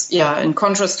this is, in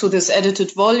contrast to this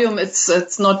edited volume,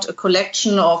 it's not a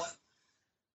collection of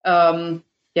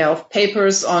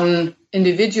papers on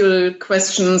individual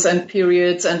questions and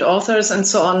periods and authors and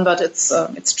so on, but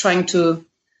it's trying to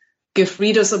give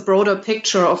readers a broader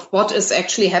picture of what is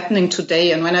actually happening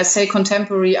today. And when I say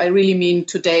contemporary, I really mean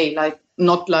today,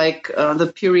 not like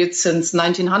the period since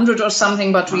 1900 or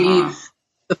something, but really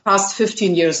the past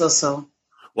 15 years or so.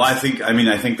 Well, I think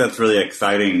that's really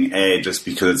exciting, A, just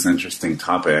because it's an interesting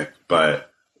topic,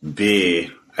 but B,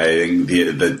 I think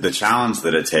the challenge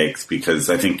that it takes, because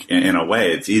I think in a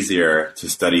way it's easier to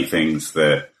study things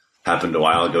that happened a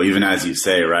while ago, even as you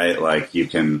say, right? Like you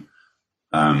can,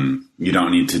 you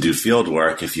don't need to do field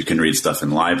work if you can read stuff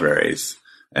in libraries.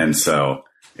 And so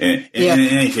in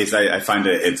any case, I find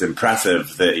it's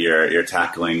impressive that you're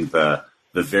tackling the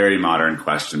very modern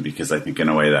question, because I think in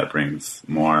a way that brings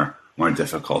more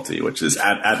difficulty, which is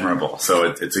admirable. So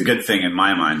it's a good thing in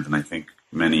my mind, and I think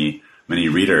many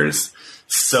readers.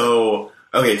 So,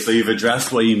 okay, so you've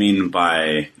addressed what you mean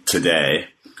by today.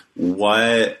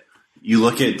 What you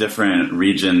look at different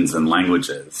regions and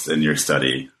languages in your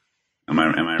study. Am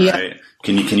I right?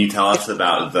 Can you tell us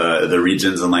about the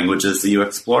regions and languages that you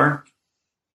explore?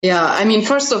 Yeah, I mean,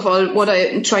 first of all, what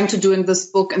I'm trying to do in this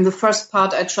book, in the first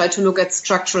part, I try to look at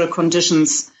structural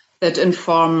conditions that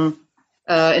inform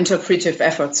interpretive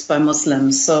efforts by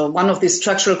Muslims. So one of these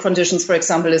structural conditions, for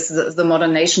example, is the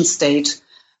modern nation state,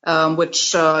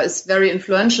 which is very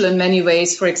influential in many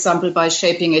ways, for example, by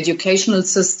shaping educational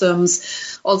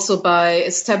systems, also by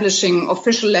establishing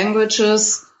official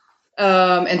languages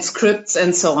and scripts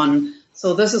and so on.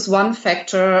 So this is one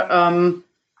factor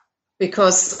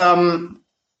because I'm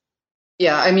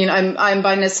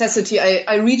by necessity,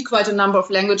 I read quite a number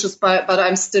of languages, but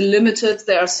I'm still limited.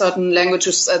 There are certain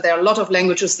languages, there are a lot of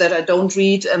languages that I don't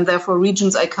read, and therefore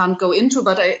regions I can't go into,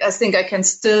 but I think I can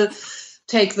still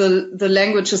take the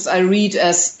languages I read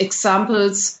as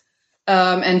examples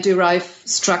and derive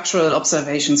structural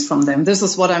observations from them. This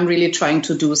is what I'm really trying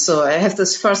to do. So I have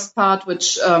this first part,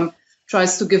 which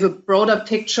tries to give a broader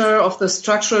picture of the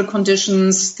structural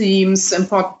conditions, themes,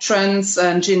 important trends,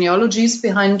 and genealogies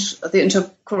behind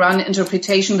the Quran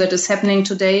interpretation that is happening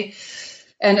today.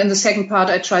 And in the second part,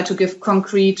 I try to give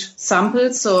concrete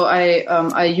samples. So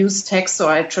I use text, or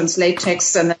I translate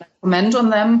text and then comment on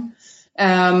them.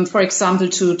 For example,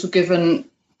 to give an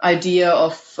idea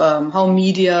of how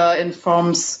media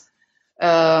informs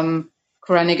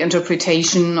Quranic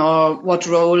interpretation, or what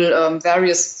role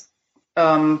various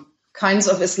kinds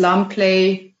of Islam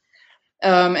play,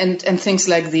 and things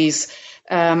like these.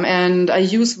 And I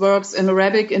use works in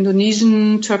Arabic,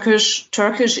 Indonesian,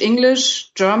 Turkish, English,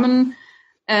 German,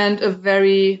 and a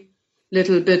very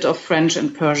little bit of French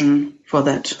and Persian for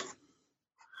that.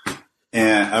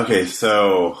 And okay,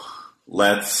 so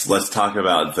let's talk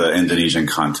about the Indonesian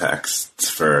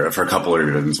context for a couple of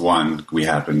reasons. One, we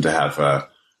happen to have a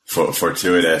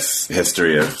fortuitous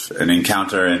history of an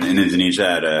encounter in Indonesia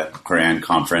at a Quran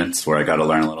conference where I got to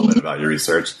learn a little bit about your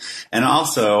research. And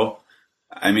also,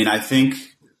 I mean, I think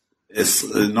it's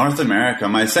North America,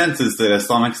 my sense is that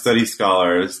Islamic studies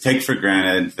scholars take for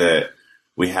granted that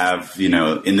we have,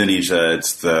 Indonesia,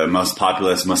 it's the most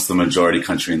populous Muslim majority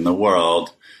country in the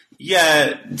world,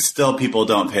 yet still people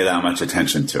don't pay that much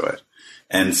attention to it.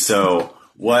 And so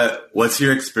what's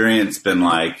your experience been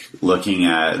like looking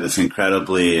at this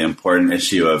incredibly important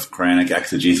issue of Quranic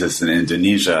exegesis in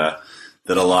Indonesia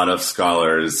that a lot of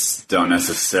scholars don't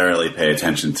necessarily pay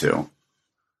attention to?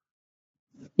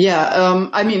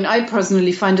 Yeah, I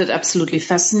personally find it absolutely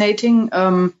fascinating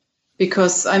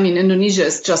because, Indonesia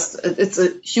is it's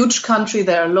a huge country.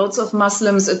 There are loads of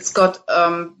Muslims. It's got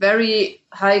very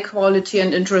high quality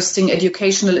and interesting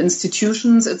educational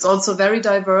institutions. It's also very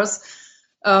diverse.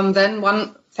 Then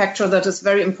one factor that is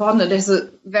very important, it has a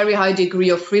very high degree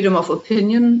of freedom of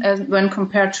opinion when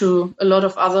compared to a lot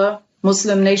of other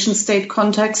Muslim nation-state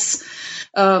contexts.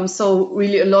 So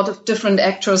really a lot of different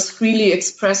actors freely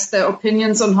express their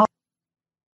opinions on how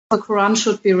the Quran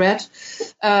should be read.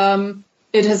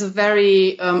 It has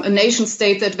a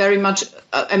nation-state that very much,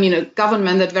 a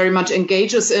government that very much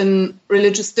engages in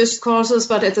religious discourses,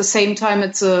 but at the same time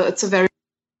it's a very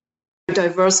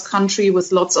diverse country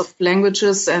with lots of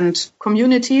languages and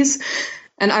communities.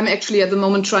 And I'm actually at the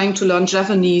moment trying to learn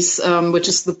Javanese, which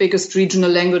is the biggest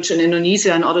regional language in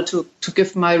Indonesia, in order to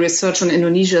give my research on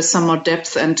Indonesia some more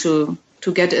depth and to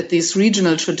get at these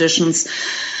regional traditions.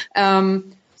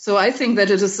 So I think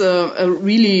that it is a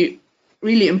really,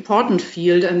 really important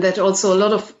field, and that also a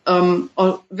lot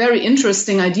of very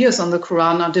interesting ideas on the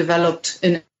Quran are developed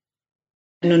in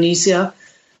Indonesia.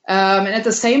 And at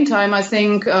the same time, I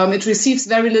think it receives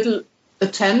very little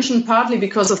attention, partly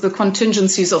because of the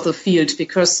contingencies of the field,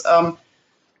 because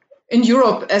in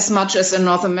Europe, as much as in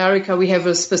North America, we have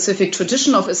a specific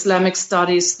tradition of Islamic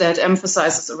studies that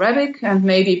emphasizes Arabic and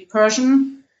maybe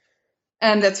Persian,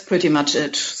 and that's pretty much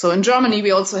it. So in Germany,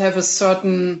 we also have a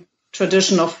certain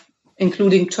tradition of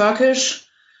including Turkish,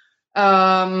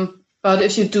 but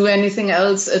if you do anything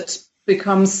else, it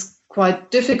becomes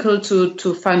quite difficult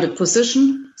to find a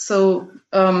position. So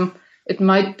it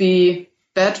might be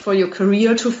bad for your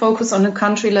career to focus on a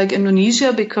country like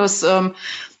Indonesia, because,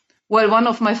 one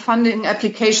of my funding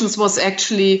applications was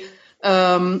actually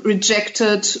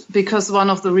rejected because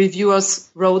one of the reviewers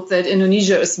wrote that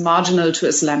Indonesia is marginal to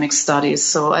Islamic studies.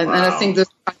 So, and I think this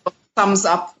kind of sums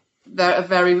up a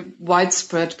very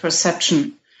widespread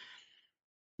perception.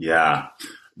 Yeah.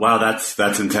 Wow, that's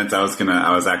intense. I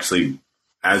was actually,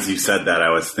 as you said that, I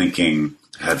was thinking,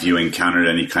 have you encountered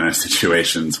any kind of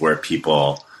situations where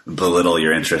people belittle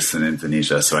your interest in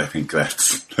Indonesia? So I think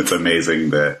that's amazing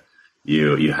that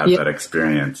you have that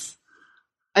experience.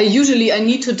 I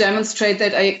need to demonstrate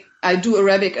that I do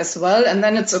Arabic as well, and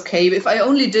then it's okay. If I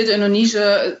only did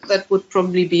Indonesia, that would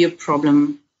probably be a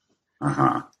problem.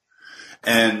 Uh-huh.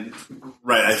 And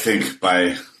right, I think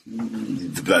by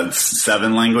the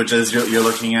 7 languages you're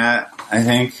looking at, I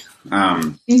think.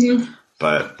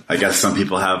 But I guess some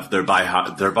people have their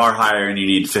bar higher, and you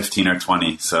need 15 or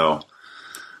 20. So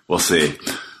we'll see.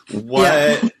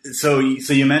 So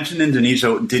you mentioned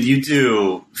Indonesia. Did you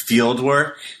do field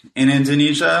work in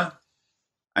Indonesia?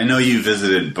 I know you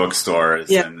visited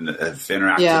bookstores and have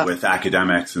interacted with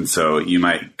academics, and so you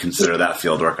might consider that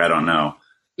field work. I don't know.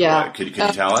 Yeah. Could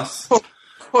you tell us?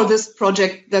 For this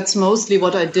project, that's mostly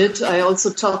what I did. I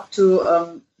also talked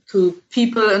to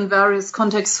people in various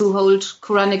contexts who hold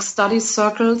Quranic studies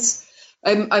circles.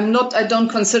 I don't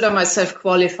consider myself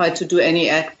qualified to do any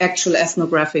actual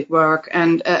ethnographic work,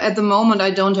 and at the moment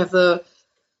I don't have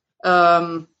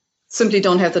simply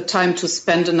don't have the time to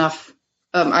spend enough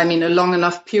a long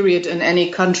enough period in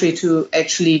any country to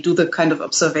actually do the kind of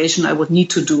observation I would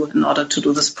need to do in order to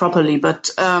do this properly.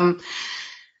 But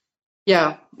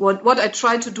what I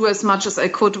tried to do as much as I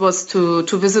could was to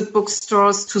visit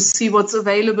bookstores, to see what's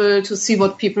available, to see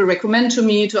what people recommend to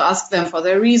me, to ask them for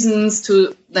their reasons,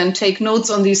 to then take notes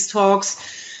on these talks,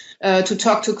 to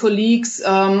talk to colleagues.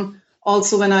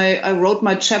 Also, when I wrote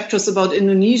my chapters about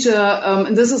Indonesia,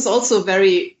 and this is also a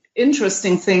very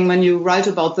interesting thing when you write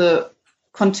about the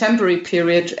contemporary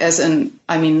period, as in,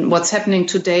 what's happening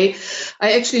today.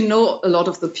 I actually know a lot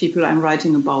of the people I'm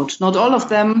writing about. Not all of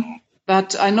them,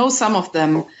 but I know some of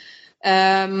them.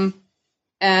 This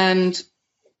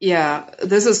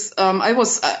is,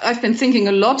 I've been thinking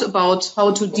a lot about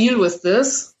how to deal with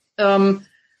this.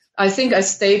 I think I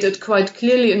stated quite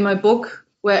clearly in my book,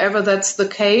 wherever that's the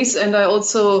case. And I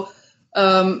also,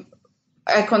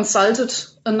 I consulted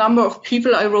a number of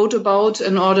people I wrote about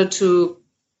in order to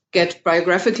get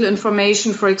biographical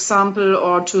information, for example,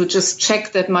 or to just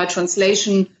check that my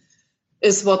translation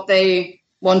is what they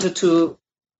wanted to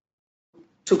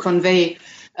convey.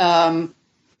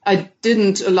 I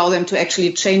didn't allow them to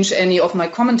actually change any of my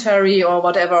commentary or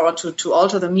whatever, or to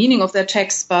alter the meaning of their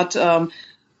text. But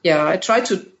I tried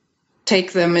to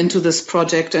take them into this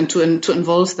project and to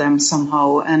involve them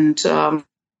somehow. And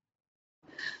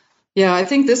I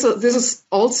think this is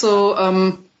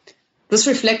also this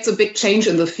reflects a big change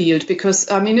in the field, because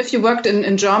if you worked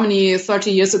in Germany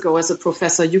 30 years ago as a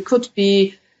professor, you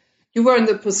were in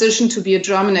the position to be a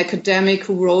German academic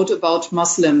who wrote about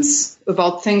Muslims,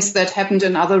 about things that happened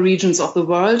in other regions of the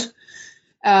world.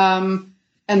 And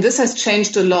this has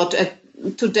changed a lot.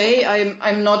 Today,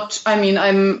 I'm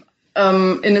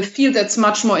in a field that's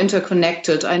much more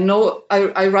interconnected. I know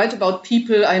I write about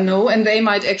people I know, and they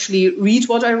might actually read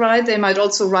what I write. They might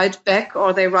also write back,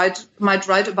 or they might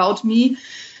write about me.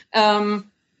 And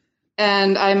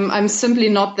I'm simply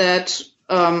not that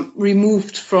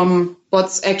removed from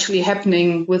what's actually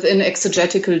happening within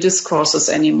exegetical discourses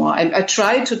anymore. I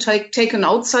try to take an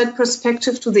outside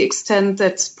perspective to the extent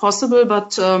that's possible,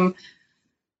 but I'm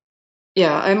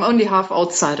only half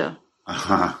outsider.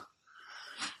 Uh-huh.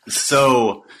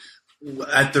 So,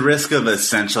 at the risk of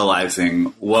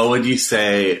essentializing, what would you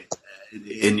say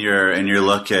in your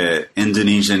look at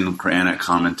Indonesian Quranic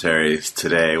commentaries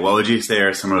today? What would you say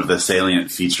are some of the salient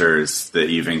features that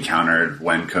you've encountered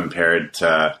when compared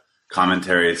to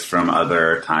commentaries from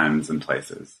other times and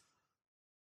places?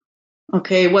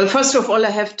 Okay, well, first of all, I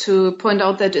have to point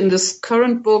out that in this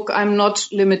current book, I'm not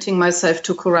limiting myself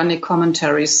to Quranic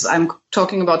commentaries. I'm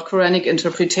talking about Quranic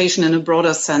interpretation in a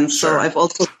broader sense. Sure. So I've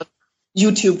also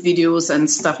YouTube videos and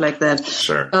stuff like that.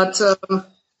 Sure. But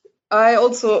I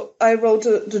wrote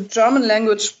the German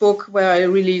language book where I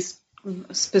really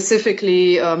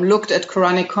specifically looked at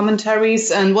Quranic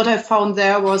commentaries. And what I found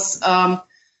there was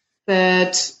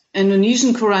that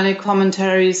Indonesian Quranic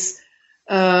commentaries,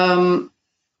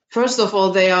 first of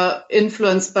all, they are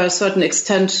influenced by a certain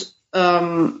extent,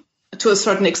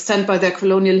 by their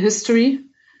colonial history.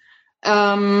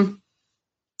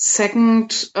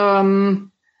 Second,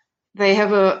 they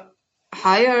have a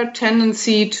higher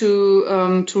tendency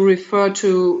to refer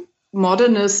to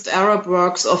modernist Arab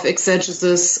works of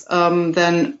exegesis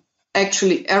than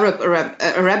actually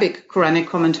Arabic Quranic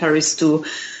commentaries do.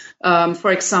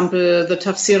 For example, the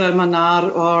Tafsir al-Manar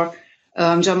or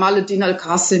Jamaluddin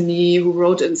al-Qasimi, who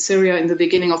wrote in Syria in the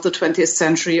beginning of the 20th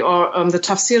century, or the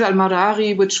Tafsir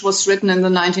al-Marari, which was written in the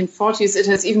 1940s. It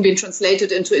has even been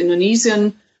translated into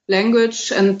Indonesian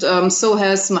language, and so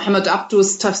has Muhammad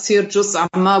Abdu's Tafsir Juz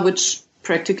Amma, which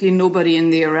practically nobody in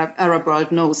the Arab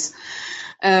world knows.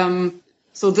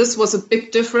 So this was a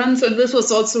big difference, and this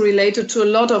was also related to a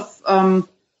lot of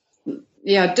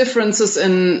differences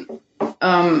in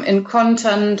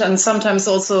content, and sometimes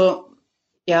also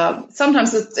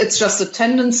sometimes it's just a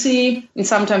tendency, and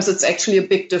sometimes it's actually a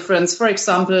big difference. For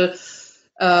example,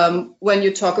 when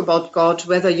you talk about God,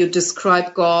 whether you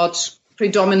describe God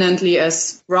predominantly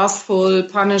as wrathful,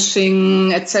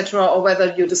 punishing, etc., or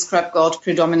whether you describe God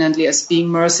predominantly as being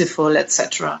merciful,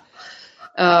 etc.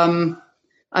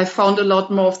 I found a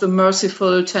lot more of the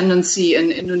merciful tendency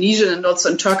in Indonesian and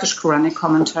also in Turkish Quranic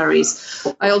commentaries.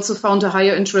 I also found a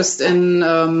higher interest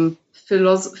in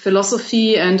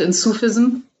philosophy and in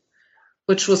Sufism,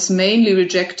 which was mainly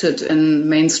rejected in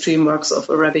mainstream works of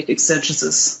Arabic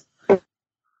exegesis.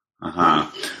 Uh-huh.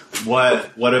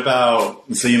 What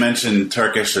about, so you mentioned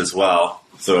Turkish as well.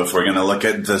 So if we're going to look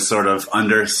at the sort of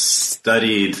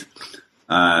understudied,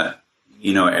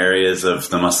 areas of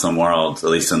the Muslim world, at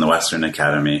least in the Western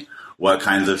Academy, what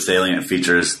kinds of salient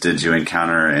features did you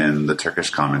encounter in the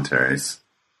Turkish commentaries?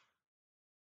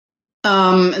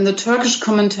 In the Turkish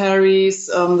commentaries,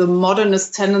 the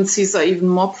modernist tendencies are even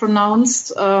more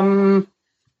pronounced.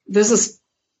 This is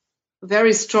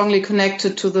very strongly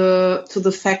connected to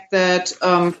the fact that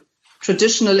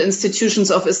traditional institutions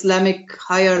of Islamic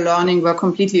higher learning were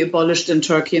completely abolished in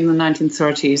Turkey in the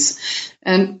 1930s.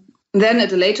 And then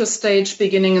at a later stage,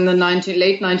 beginning in the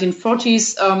late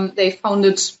 1940s, they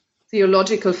founded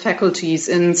theological faculties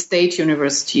in state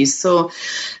universities. So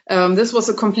this was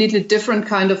a completely different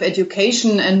kind of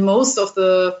education, and most of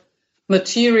the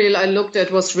material I looked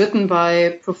at was written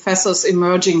by professors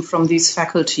emerging from these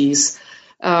faculties.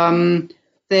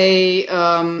 They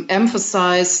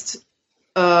emphasized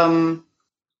a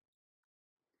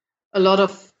lot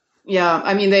of,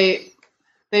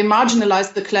 they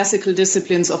marginalized the classical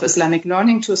disciplines of Islamic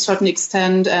learning to a certain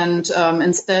extent, and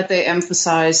instead they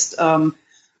emphasized,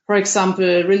 for example,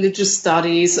 religious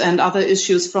studies and other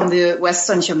issues from the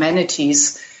Western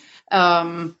humanities.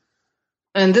 And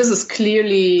this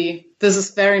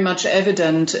is very much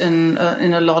evident in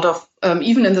a lot of,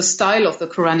 even in the style of the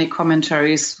Quranic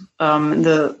commentaries, in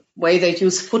the way they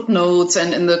use footnotes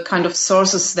and in the kind of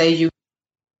sources they use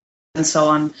and so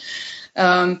on.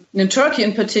 In Turkey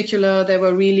in particular, there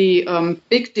were really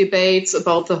big debates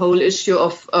about the whole issue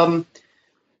of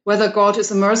whether God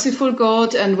is a merciful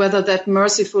God and whether that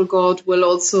merciful God will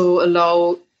also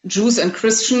allow Jews and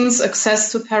Christians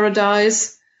access to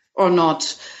paradise or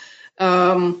not,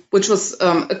 which was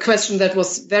a question that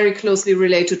was very closely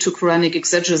related to Quranic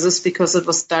exegesis because it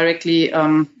was directly,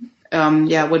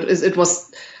 it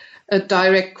was a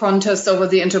direct contest over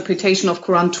the interpretation of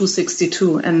Quran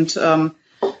 262. And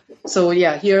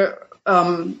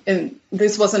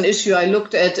this was an issue I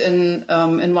looked at in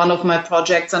one of my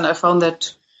projects, and I found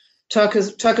that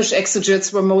Turkish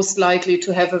exegetes were most likely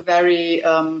to have a very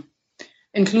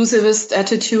inclusivist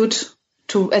attitude,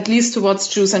 to at least towards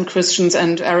Jews and Christians,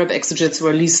 and Arab exegetes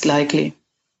were least likely.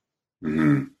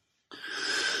 Mm-hmm.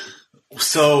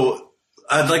 So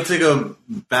I'd like to go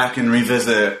back and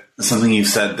revisit something you've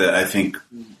said that I think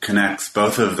connects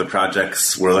both of the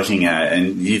projects we're looking at.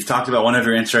 And you've talked about one of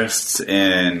your interests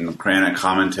in Quranic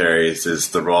commentaries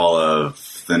is the role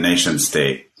of the nation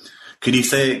state. Could you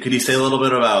say a little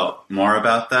bit more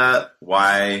about that?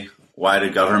 Why do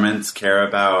governments care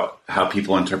about how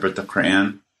people interpret the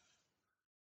Quran?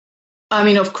 I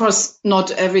mean, of course,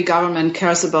 not every government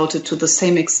cares about it to the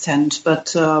same extent,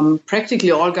 but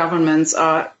practically all governments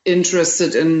are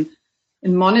interested in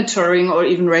monitoring or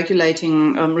even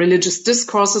regulating religious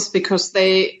discourses because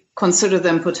they consider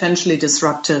them potentially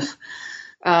disruptive.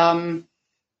 As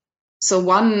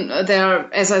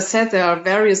I said, there are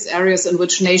various areas in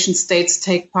which nation states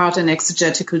take part in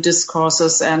exegetical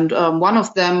discourses, and one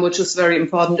of them, which is very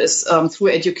important, is through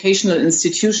educational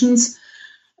institutions.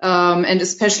 And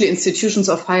especially institutions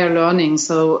of higher learning.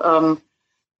 So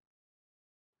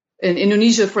in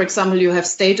Indonesia, for example, you have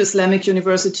state Islamic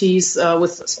universities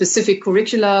with specific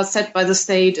curricula set by the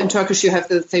state. In Turkish, you have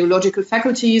the theological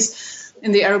faculties.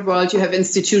 In the Arab world, you have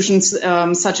institutions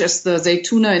such as the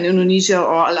Zaytuna in Indonesia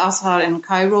or Al-Azhar in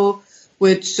Cairo,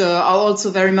 which are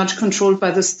also very much controlled by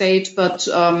the state, but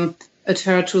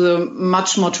adhere to the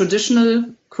much more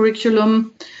traditional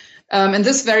curriculum. And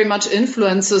this very much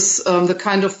influences the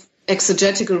kind of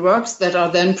exegetical works that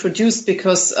are then produced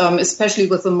because, especially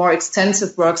with the more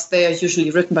extensive works, they are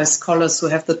usually written by scholars who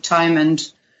have the time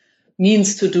and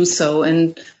means to do so.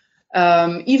 And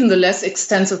even the less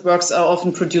extensive works are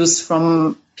often produced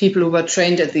from people who were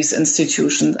trained at these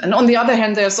institutions. And on the other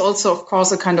hand, there's also, of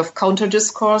course, a kind of counter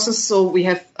discourses. So we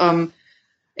have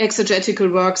exegetical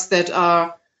works that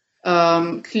are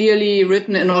clearly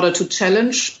written in order to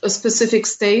challenge a specific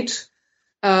state.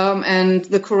 And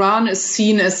the Quran is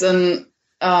seen as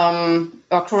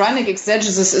Quranic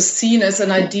exegesis is seen as an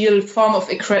ideal form of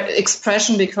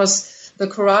expression because the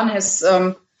Quran has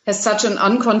such an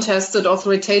uncontested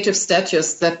authoritative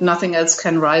status that nothing else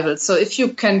can rival. So if you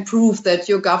can prove that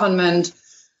your government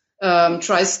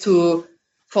tries to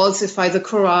falsify the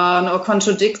Quran or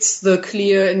contradicts the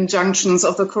clear injunctions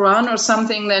of the Quran or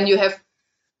something, then you have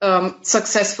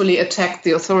successfully attacked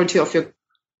the authority of your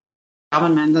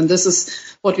government. And this is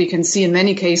what we can see in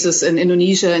many cases in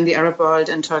Indonesia, in the Arab world,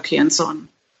 and Turkey, and so on.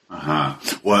 Uh-huh.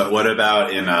 What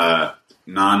about in a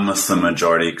non-Muslim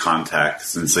majority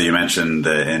context? And so you mentioned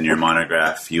that in your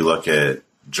monograph you look at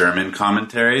German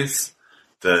commentaries.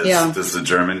 Does the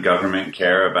German government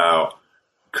care about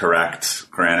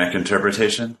correct Quranic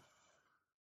interpretation?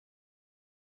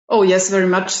 Oh, yes, very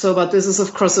much so. But this is,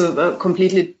 of course, a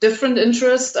completely different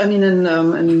interest. I mean,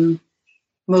 in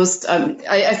most,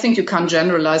 I think you can't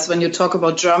generalize. When you talk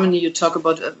about Germany, you talk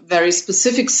about a very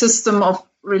specific system of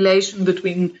relation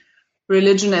between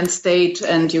religion and state,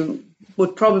 and you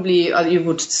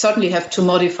would certainly have to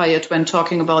modify it when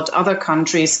talking about other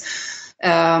countries.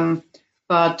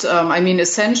 But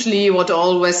essentially what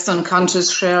all Western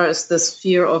countries share is this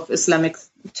fear of Islamic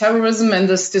terrorism and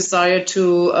this desire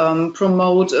to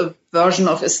promote a version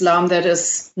of Islam that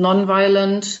is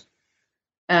non-violent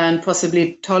and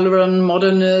possibly tolerant,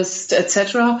 modernist,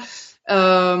 etc.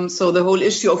 So the whole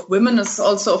issue of women is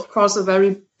also, of course, a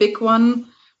very big one.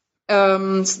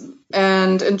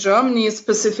 And in Germany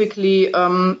specifically,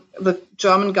 the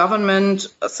German government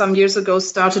some years ago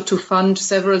started to fund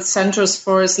several centers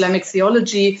for Islamic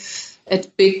theology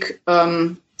at big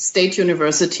state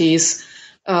universities.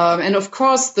 And of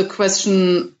course, the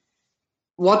question,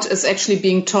 what is actually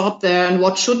being taught there and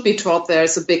what should be taught there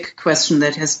is a big question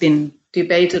that has been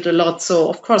debated a lot. So,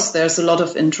 of course, there's a lot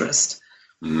of interest.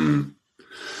 Mm.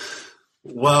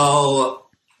 Well,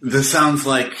 this sounds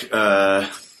like a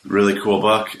really cool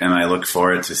book, and I look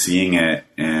forward to seeing it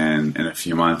in a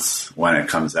few months when it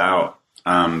comes out.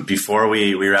 Before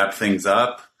we wrap things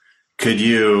up,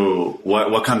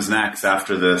 what comes next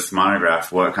after this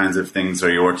monograph? What kinds of things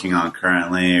are you working on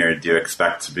currently, or do you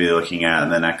expect to be looking at in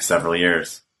the next several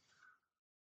years?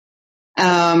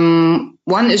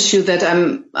 One issue that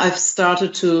I've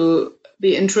started to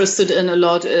be interested in a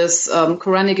lot is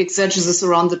Quranic exegesis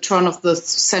around the turn of the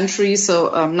century, so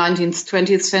 19th,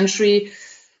 20th century.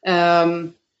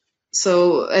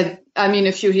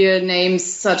 If you hear names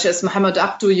such as Muhammad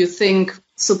Abduh, you think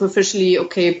superficially,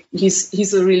 okay,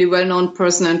 he's a really well-known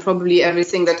person and probably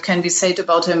everything that can be said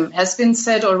about him has been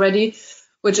said already,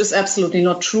 which is absolutely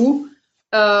not true.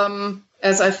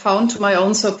 As I found to my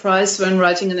own surprise when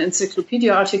writing an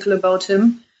encyclopedia article about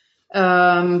him.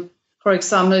 For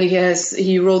example,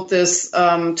 he wrote this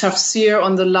tafsir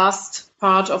on the last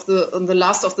of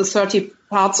the 30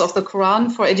 parts of the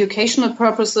Quran for educational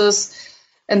purposes,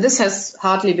 and this has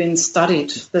hardly been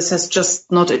studied. This has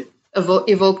just not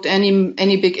evoked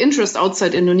any big interest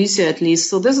outside Indonesia, at least.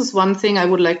 So this is one thing I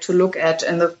would like to look at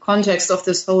in the context of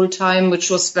this whole time, which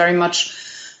was very much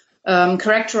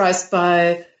characterized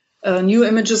by new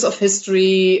images of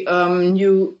history,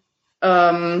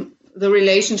 the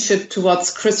relationship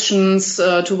towards Christians,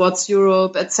 towards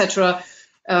Europe, etc.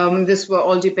 These were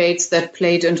all debates that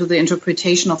played into the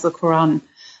interpretation of the Quran.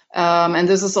 And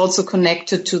this is also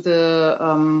connected to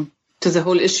the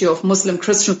whole issue of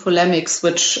Muslim-Christian polemics,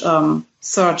 which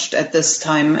surged at this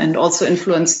time and also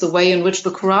influenced the way in which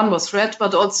the Quran was read,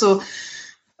 but also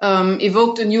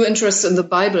evoked a new interest in the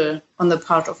Bible on the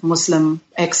part of Muslim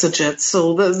exegetes.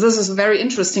 So this is a very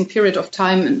interesting period of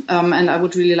time, and I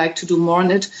would really like to do more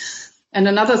on it. And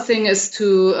another thing is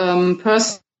to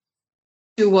pursue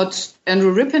what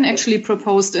Andrew Rippin actually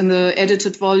proposed in the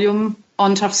edited volume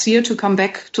on tafsir, to come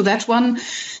back to that one,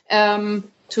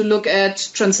 to look at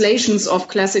translations of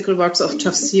classical works of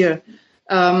tafsir.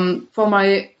 For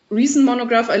my recent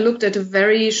monograph, I looked at a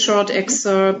very short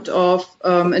excerpt of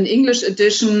an English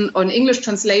edition or an English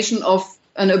translation of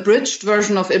an abridged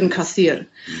version of Ibn Kathir.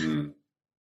 Mm-hmm.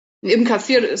 Ibn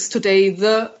Kathir is today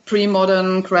the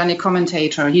pre-modern Quranic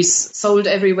commentator. He's sold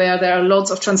everywhere. There are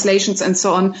lots of translations and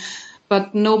so on,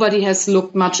 but nobody has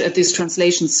looked much at these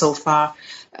translations so far.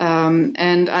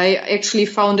 And I actually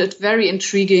found it very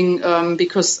intriguing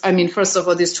because, first of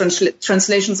all, these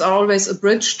translations are always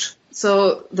abridged.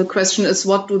 So the question is,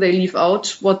 what do they leave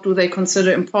out? What do they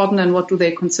consider important and what do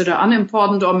they consider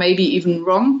unimportant or maybe even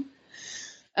wrong?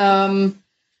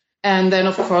 And then,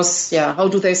 of course, how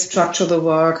do they structure the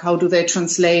work? How do they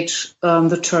translate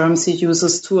the terms he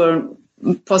uses to a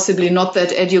possibly not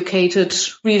that educated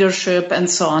readership and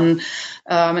so on?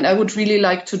 And I would really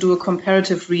like to do a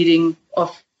comparative reading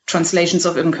of translations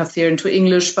of Ibn Kathir into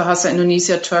English, Bahasa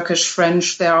Indonesia, Turkish,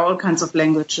 French. There are all kinds of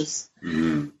languages.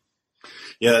 Mm-hmm.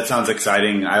 Yeah, that sounds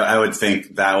exciting. I would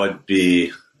think that would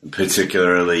be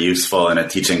particularly useful in a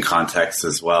teaching context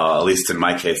as well. At least in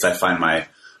my case, I find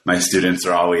my students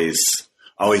are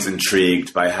always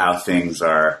intrigued by how things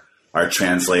are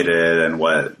translated and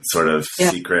what sort of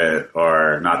secret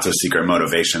or not so secret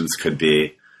motivations could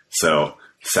be. So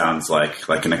sounds like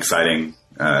an exciting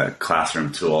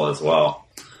classroom tool as well.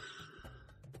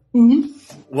 Mm-hmm.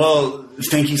 Well,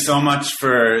 thank you so much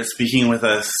for speaking with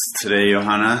us today,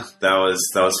 Johanna. That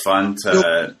was fun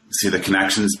to see the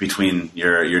connections between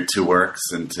your two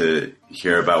works and to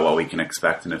hear about what we can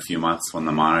expect in a few months when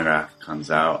the monograph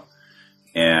comes out.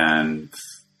 And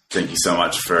thank you so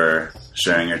much for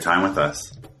sharing your time with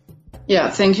us. Yeah,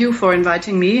 thank you for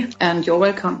inviting me, and you're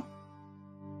welcome.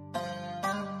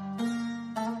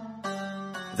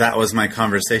 That was my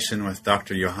conversation with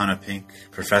Dr. Johanna Pink,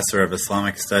 Professor of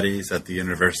Islamic Studies at the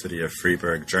University of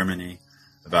Freiburg, Germany,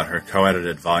 about her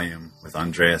co-edited volume with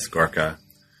Andreas Gorka,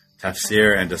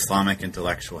 Tafsir and Islamic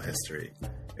Intellectual History,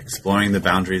 Exploring the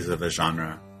Boundaries of a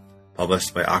Genre,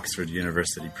 published by Oxford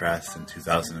University Press in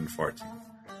 2014.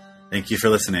 Thank you for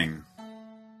listening.